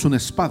tenemos una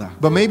espada,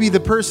 but maybe the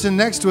person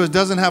next to us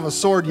doesn't have a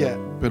sword yet.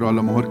 pero a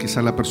lo mejor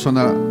quizá la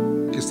persona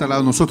que está al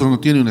lado de nosotros no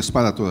tiene una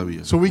espada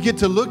todavía. So we get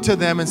to look to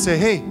them and say,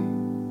 hey,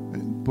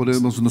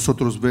 Podemos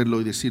nosotros verlo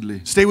y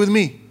decirle: stay with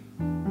me,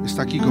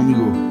 está aquí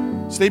conmigo,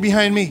 stay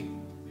behind me.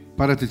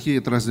 párate aquí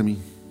detrás de mí.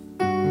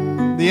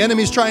 The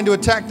enemy's trying to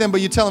attack them, but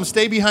you tell them,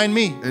 stay behind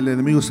me. El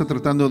enemigo está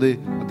tratando de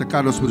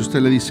atacarlos, pero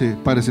usted le dice,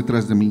 párese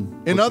atrás de mí.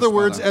 In other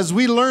words, as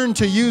we learn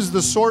to use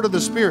the sword of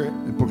the Spirit,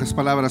 En pocas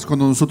palabras,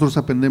 cuando nosotros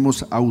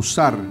aprendemos a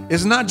usar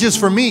it's not just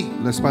for me,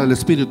 la espada del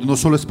Espíritu, no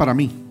solo es para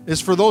mí, it's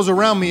for those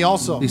around me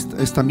also.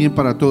 es también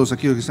para todos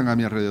aquellos que están a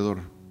mi alrededor.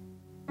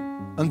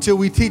 Until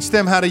we teach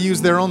them how to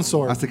use their own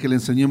sword. Hasta que le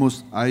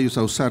enseñemos a ellos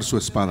a usar su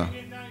espada.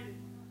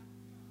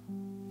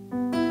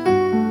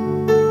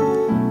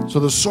 So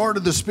the sword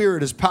of the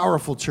Spirit is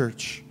powerful,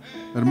 church.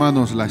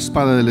 Hermanos, la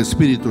espada del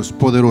Espíritu es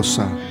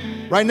poderosa.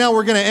 Right now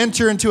we're going to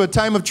enter into a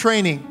time of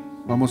training.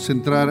 Vamos a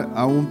entrar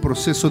a un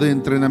proceso de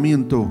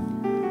entrenamiento.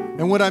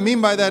 And what I mean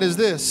by that is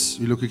this.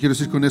 Y lo que quiero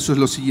decir con eso es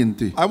lo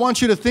siguiente. I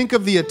want you to think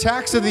of the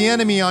attacks of the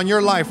enemy on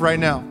your life right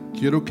now.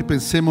 Quiero que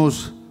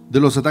pensemos de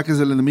los ataques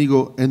del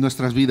enemigo en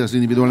nuestras vidas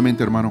individualmente,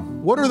 hermano.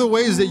 What are the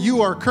ways that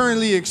you are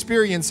currently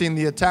experiencing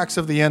the attacks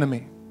of the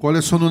enemy?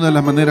 ¿Cuáles son una de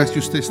las maneras que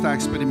usted está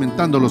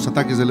experimentando los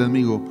ataques del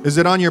enemigo? Is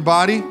it on your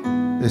body?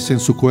 ¿Es en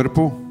su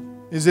cuerpo?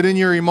 Is it in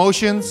your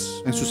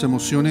emotions? ¿En sus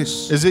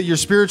emociones? Is it your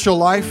spiritual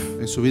life?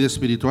 ¿En su vida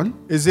espiritual?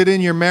 Is it in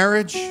your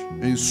marriage?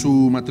 ¿En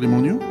su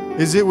matrimonio?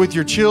 Is it with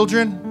your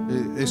children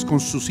 ¿Es con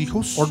sus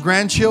hijos? or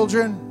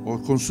grandchildren? ¿O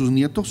con sus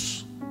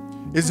nietos?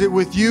 Is it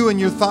with you and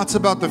your thoughts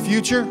about the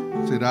future?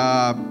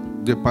 ¿Será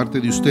de parte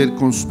de usted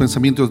con sus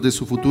pensamientos de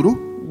su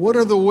futuro? What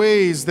are the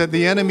ways that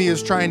the enemy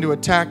is trying to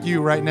attack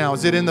you right now?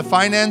 Is it in the ¿De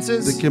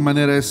finances? qué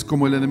manera es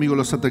como el enemigo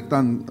los está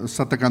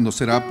atacando?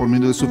 ¿Será por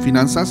medio de sus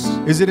finanzas?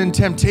 Is it in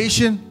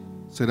temptation?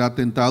 ¿Será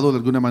tentado de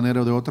alguna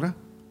manera o de otra?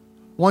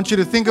 I want you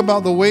to think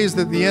about the ways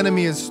that the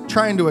enemy is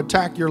trying to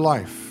attack your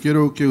life.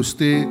 Quiero que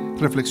usted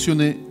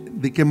reflexione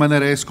de qué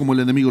manera es como el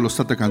enemigo lo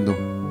está atacando.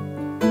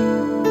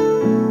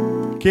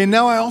 Okay,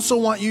 now I also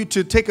want you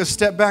to take a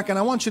step back and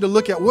I want you to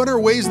look at what are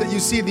ways that you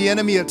see the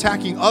enemy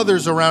attacking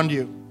others around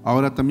you.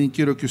 Ahora también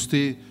quiero que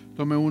usted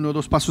tome 1 o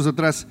 2 pasos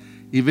atrás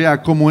y vea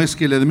cómo es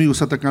que el enemigo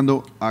está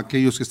atacando a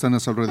aquellos que están a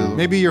su alrededor.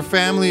 Maybe your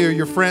family or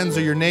your friends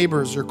or your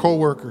neighbors or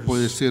coworkers.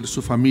 Puede ser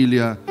su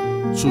familia,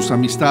 sus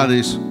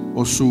amistades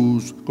o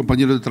sus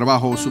compañeros de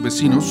trabajo o sus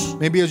vecinos.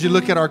 Maybe as you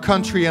look at our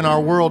country and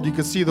our world, you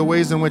can see the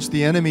ways in which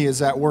the enemy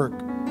is at work.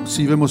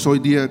 Si vemos hoy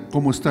día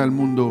cómo está el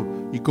mundo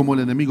y cómo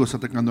el enemigo está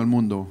atacando al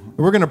mundo,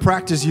 We're going to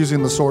practice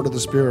using the sword of the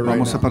Spirit right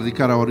vamos a now.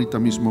 practicar ahorita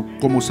mismo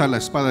cómo usar la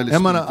espada del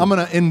I'm Espíritu.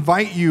 going to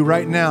invite you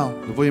right now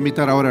Lo voy a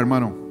invitar ahora,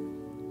 hermano,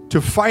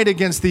 to fight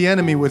against the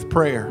enemy with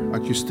prayer.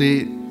 a que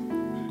usted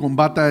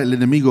combata el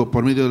enemigo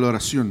por medio de la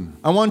oración.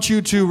 I want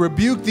you to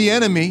rebuke the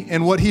enemy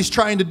and what he's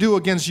trying to do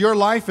against your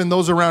life and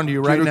those around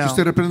you right Quiero que now.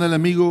 usted reprenda al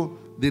enemigo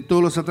de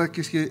todos los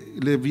ataques que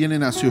le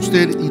vienen hacia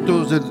usted y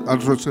todos a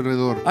su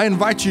alrededor. I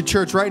invite you,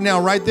 church, right now,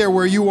 right there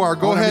where you are.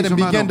 Go Ahora ahead and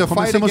mismo, begin to hermano.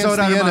 fight Comencemos against a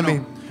orar, the hermano.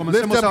 enemy.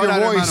 Lift Comencemos up a your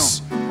orar,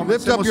 voice. hermano.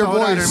 Lift up Comencemos your a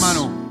orar, voice.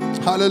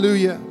 hermano.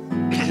 Hallelujah.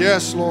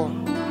 Yes, Lord.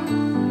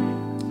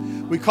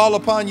 We call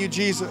upon you,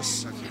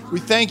 Jesus. We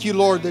thank you,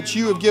 Lord, that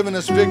you have given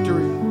us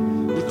victory.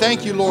 We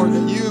thank you, Lord,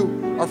 that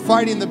you are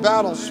fighting the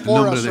battles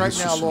for us right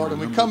now, Lord.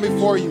 And we come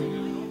before you.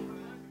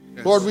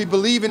 Lord, we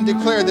believe and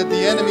declare that the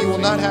enemy will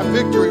not have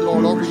victory,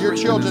 Lord, over your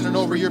children and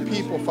over your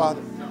people,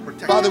 Father.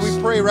 Father, we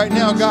pray right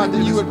now, God,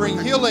 that you would bring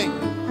healing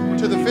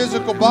to the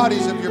physical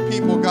bodies of your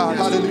people, God.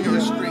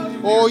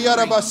 Hallelujah. Oh,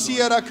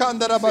 yarabasia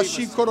rakandara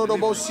bashikoro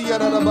robosia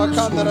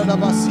rabakandara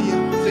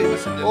rabasia.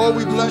 Oh,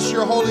 we bless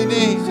your holy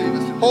name.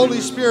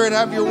 Holy Spirit,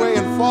 have your way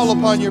and fall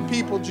upon your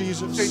people,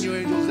 Jesus.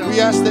 We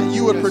ask that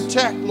you would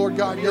protect, Lord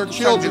God, your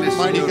children,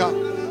 mighty God.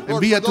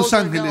 Lord, Envía for tus those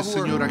right now ángeles,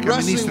 who are Señor, a que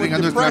wrestling ministren with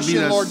a nuestras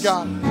depression, Lord vidas.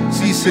 God,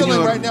 Sí, and feeling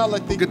Señor, right now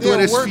like porque tú they are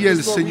eres fiel,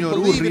 worthless, Lord, we Señor.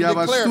 believe and Urria,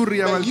 declare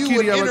basturria, that you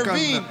would valquiria,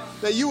 intervene,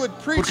 bacanda. that you would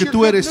preach Porque your tú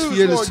good eres news,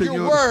 fiel, Lord, your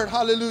Señor. word,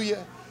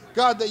 hallelujah.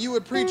 God, that you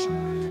would preach,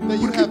 that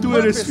you Porque have tú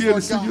eres purpose, fiel,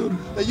 Lord God,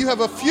 Señor. that you have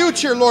a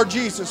future, Lord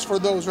Jesus, for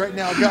those right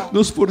now, God.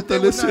 Nos That they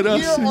would not fortalecerás,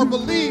 hear or Señor.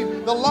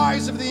 believe the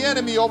lies of the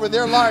enemy over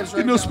their lives Y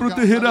right nos now, God.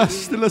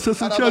 protegerás de las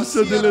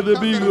acechanzas del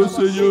enemigo,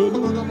 Señor.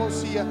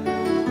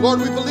 Lord,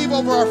 we believe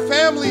over our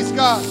families,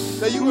 God,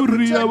 that you would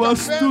protect Urria, our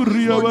families,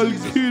 basturria, Lord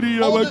Jesus.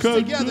 valquiria, Hold us bacanda.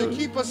 together,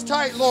 keep us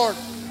tight, Lord.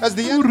 As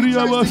the enemy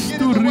Urria, tries to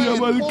get in the way basturria, and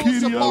pull us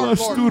valquiria, apart, Lord,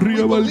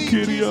 basturria, we believe,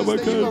 valquiria, Jesus,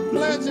 that you have bacanda.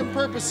 plans and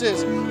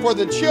purposes for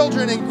the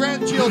children and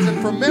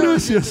grandchildren, for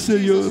marriages, Gracias, in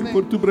Jesus' Señor, name.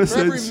 por tu For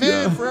every presencia.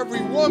 man, for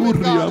every woman,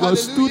 Urria, God,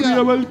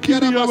 basturria,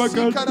 valquiria,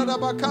 bacanda.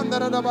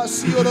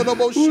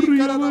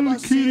 Urria,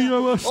 valquiria,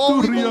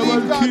 Oh, we basturria,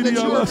 believe, God, that valquiria,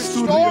 you are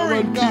basturria,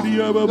 restoring, God,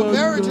 valquiria, the bacanda.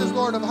 marriages,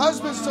 Lord, of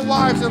husbands to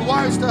wives and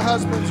wives to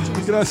husbands,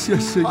 Jesus.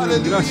 Gracias, Señor.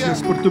 Hallelujah.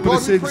 Gracias por tu Lord,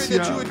 we pray presencia.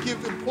 that you would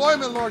give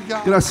employment, Lord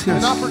God,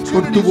 Gracias and por tu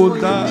opportunities for your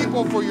bondad.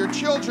 people, for your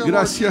children,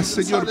 Gracias,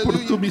 Lord Jesus. Señor, por tu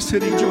Hallelujah. To bring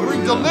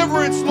misericordia.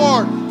 deliverance,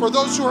 Lord, for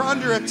those who are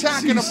under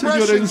attack Sí, and Señor,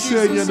 oppression,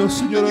 enséñanos, Jesus.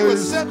 Señor, That you a would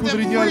set them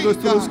escudriñar free,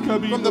 nuestros God,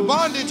 from the caminos.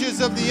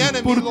 bondages of the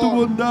enemy, Por tu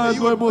Lord. bondad That you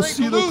no would hemos break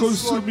sido loose,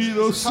 Lord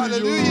consumidos, Jesus. Señor.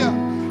 Hallelujah.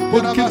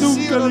 Porque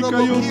nunca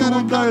decayó tu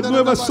bondad.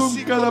 Nuevas son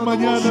cada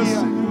mañana,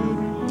 Señor.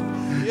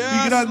 Y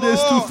Yes, grande es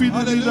tu Lord.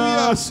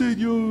 fidelidad, Hallelujah.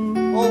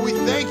 Señor. Oh, we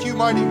thank you,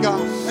 mighty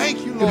God.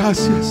 Thank you, Lord.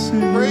 Gracias,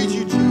 Señor. Praise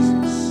you,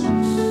 Jesus.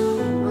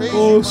 Praise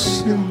Oh, you, mighty God.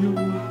 Señor.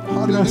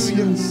 Hallelujah.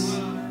 Gracias.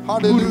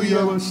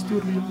 Hallelujah.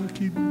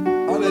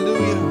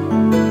 Hallelujah.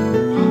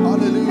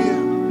 Hallelujah.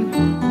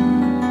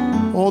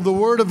 Oh, the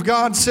word of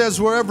God says,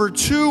 wherever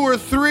 2 or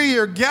 3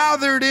 are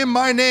gathered in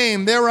my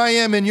name, there I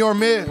am in your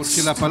Porque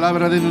midst. la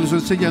palabra de Dios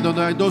nos enseña, donde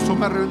hay 2 o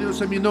más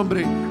reunidos en mi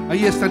nombre,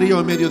 ahí estaré yo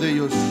en medio de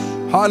ellos.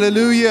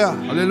 Hallelujah.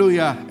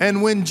 Aleluya.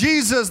 And when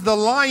Jesus, the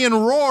lion,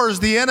 roars,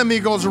 the enemy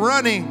goes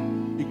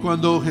running. Y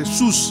cuando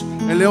Jesús,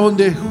 el león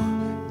de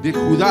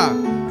Judá,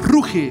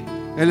 ruge,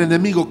 el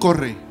enemigo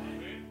corre.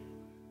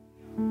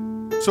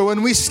 So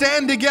when we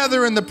stand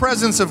together in the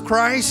presence of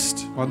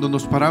Christ, Cuando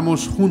nos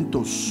paramos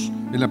juntos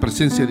en la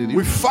presencia de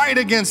we Dios, fight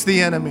against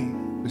the enemy.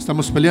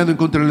 estamos peleando en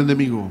contra del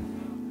enemigo.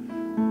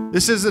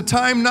 This is a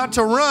time not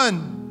to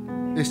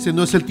run. Este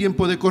no es el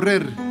tiempo de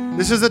correr,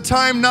 This is a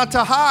time not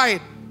to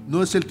hide.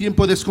 no es el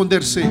tiempo de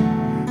esconderse,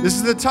 This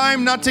is the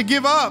time not to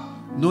give up.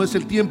 no es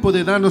el tiempo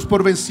de darnos por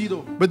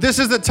vencido. But this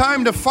is the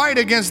time to fight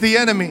against the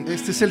enemy.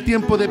 Este es el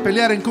tiempo de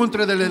pelear en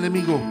contra del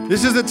enemigo,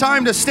 This is the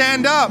time to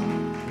stand up.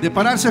 de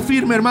pararse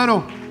firme,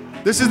 hermano,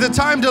 This is the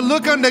time to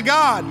look unto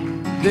God,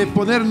 de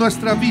poner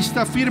nuestra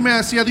vista firme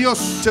hacia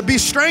Dios, to be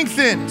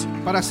strengthened,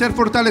 para ser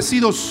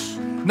fortalecidos,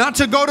 not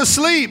to go to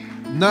sleep,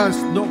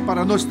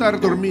 para no estar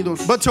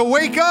dormidos, but to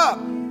wake up.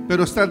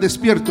 pero estar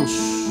despiertos.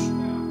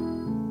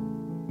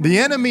 The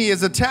enemy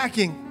is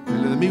attacking,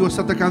 El enemigo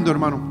está atacando,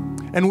 hermano,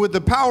 and with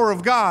the power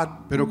of God,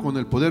 pero con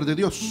el poder de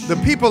Dios, the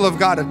people of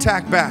God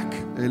attack back.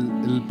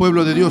 el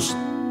pueblo de Dios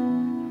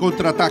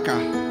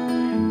contraataca.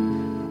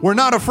 We're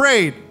not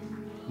afraid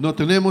No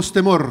tenemos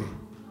temor,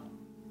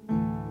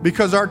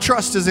 because our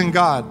trust is in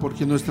God.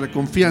 porque nuestra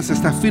confianza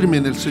está firme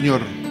en el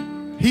Señor.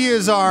 He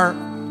is our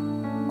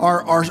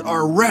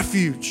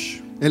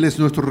refuge. Él es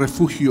nuestro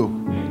refugio,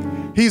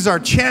 He's our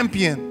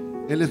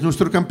champion. Él es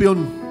nuestro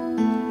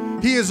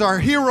campeón, He is our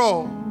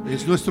hero.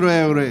 es nuestro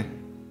héroe,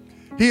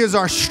 He is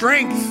our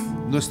strength.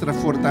 nuestra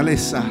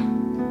fortaleza.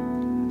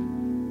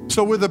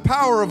 So with the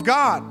power of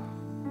God,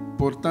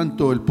 Por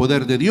tanto, el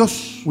poder de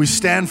Dios, we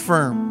stand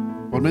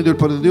firm. por medio del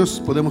poder de Dios,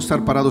 podemos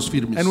estar parados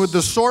firmes. And with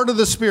the sword of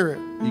the Spirit,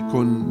 Y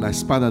con la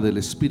espada del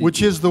Espíritu,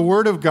 which is the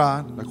word of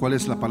God, la cual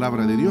es la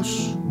palabra de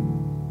Dios,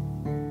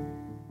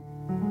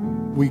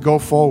 we go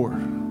forward.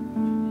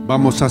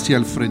 vamos hacia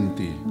el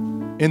frente.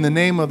 In the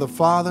name of the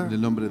Father, En el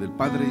nombre del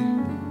Padre,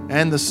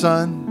 and the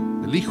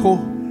Son, del Hijo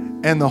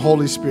and the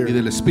Holy y Spirit.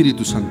 del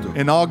Espíritu Santo.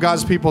 And all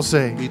God's people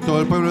say, Y todo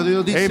el pueblo de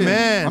Dios dice,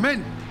 Amen.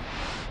 amén.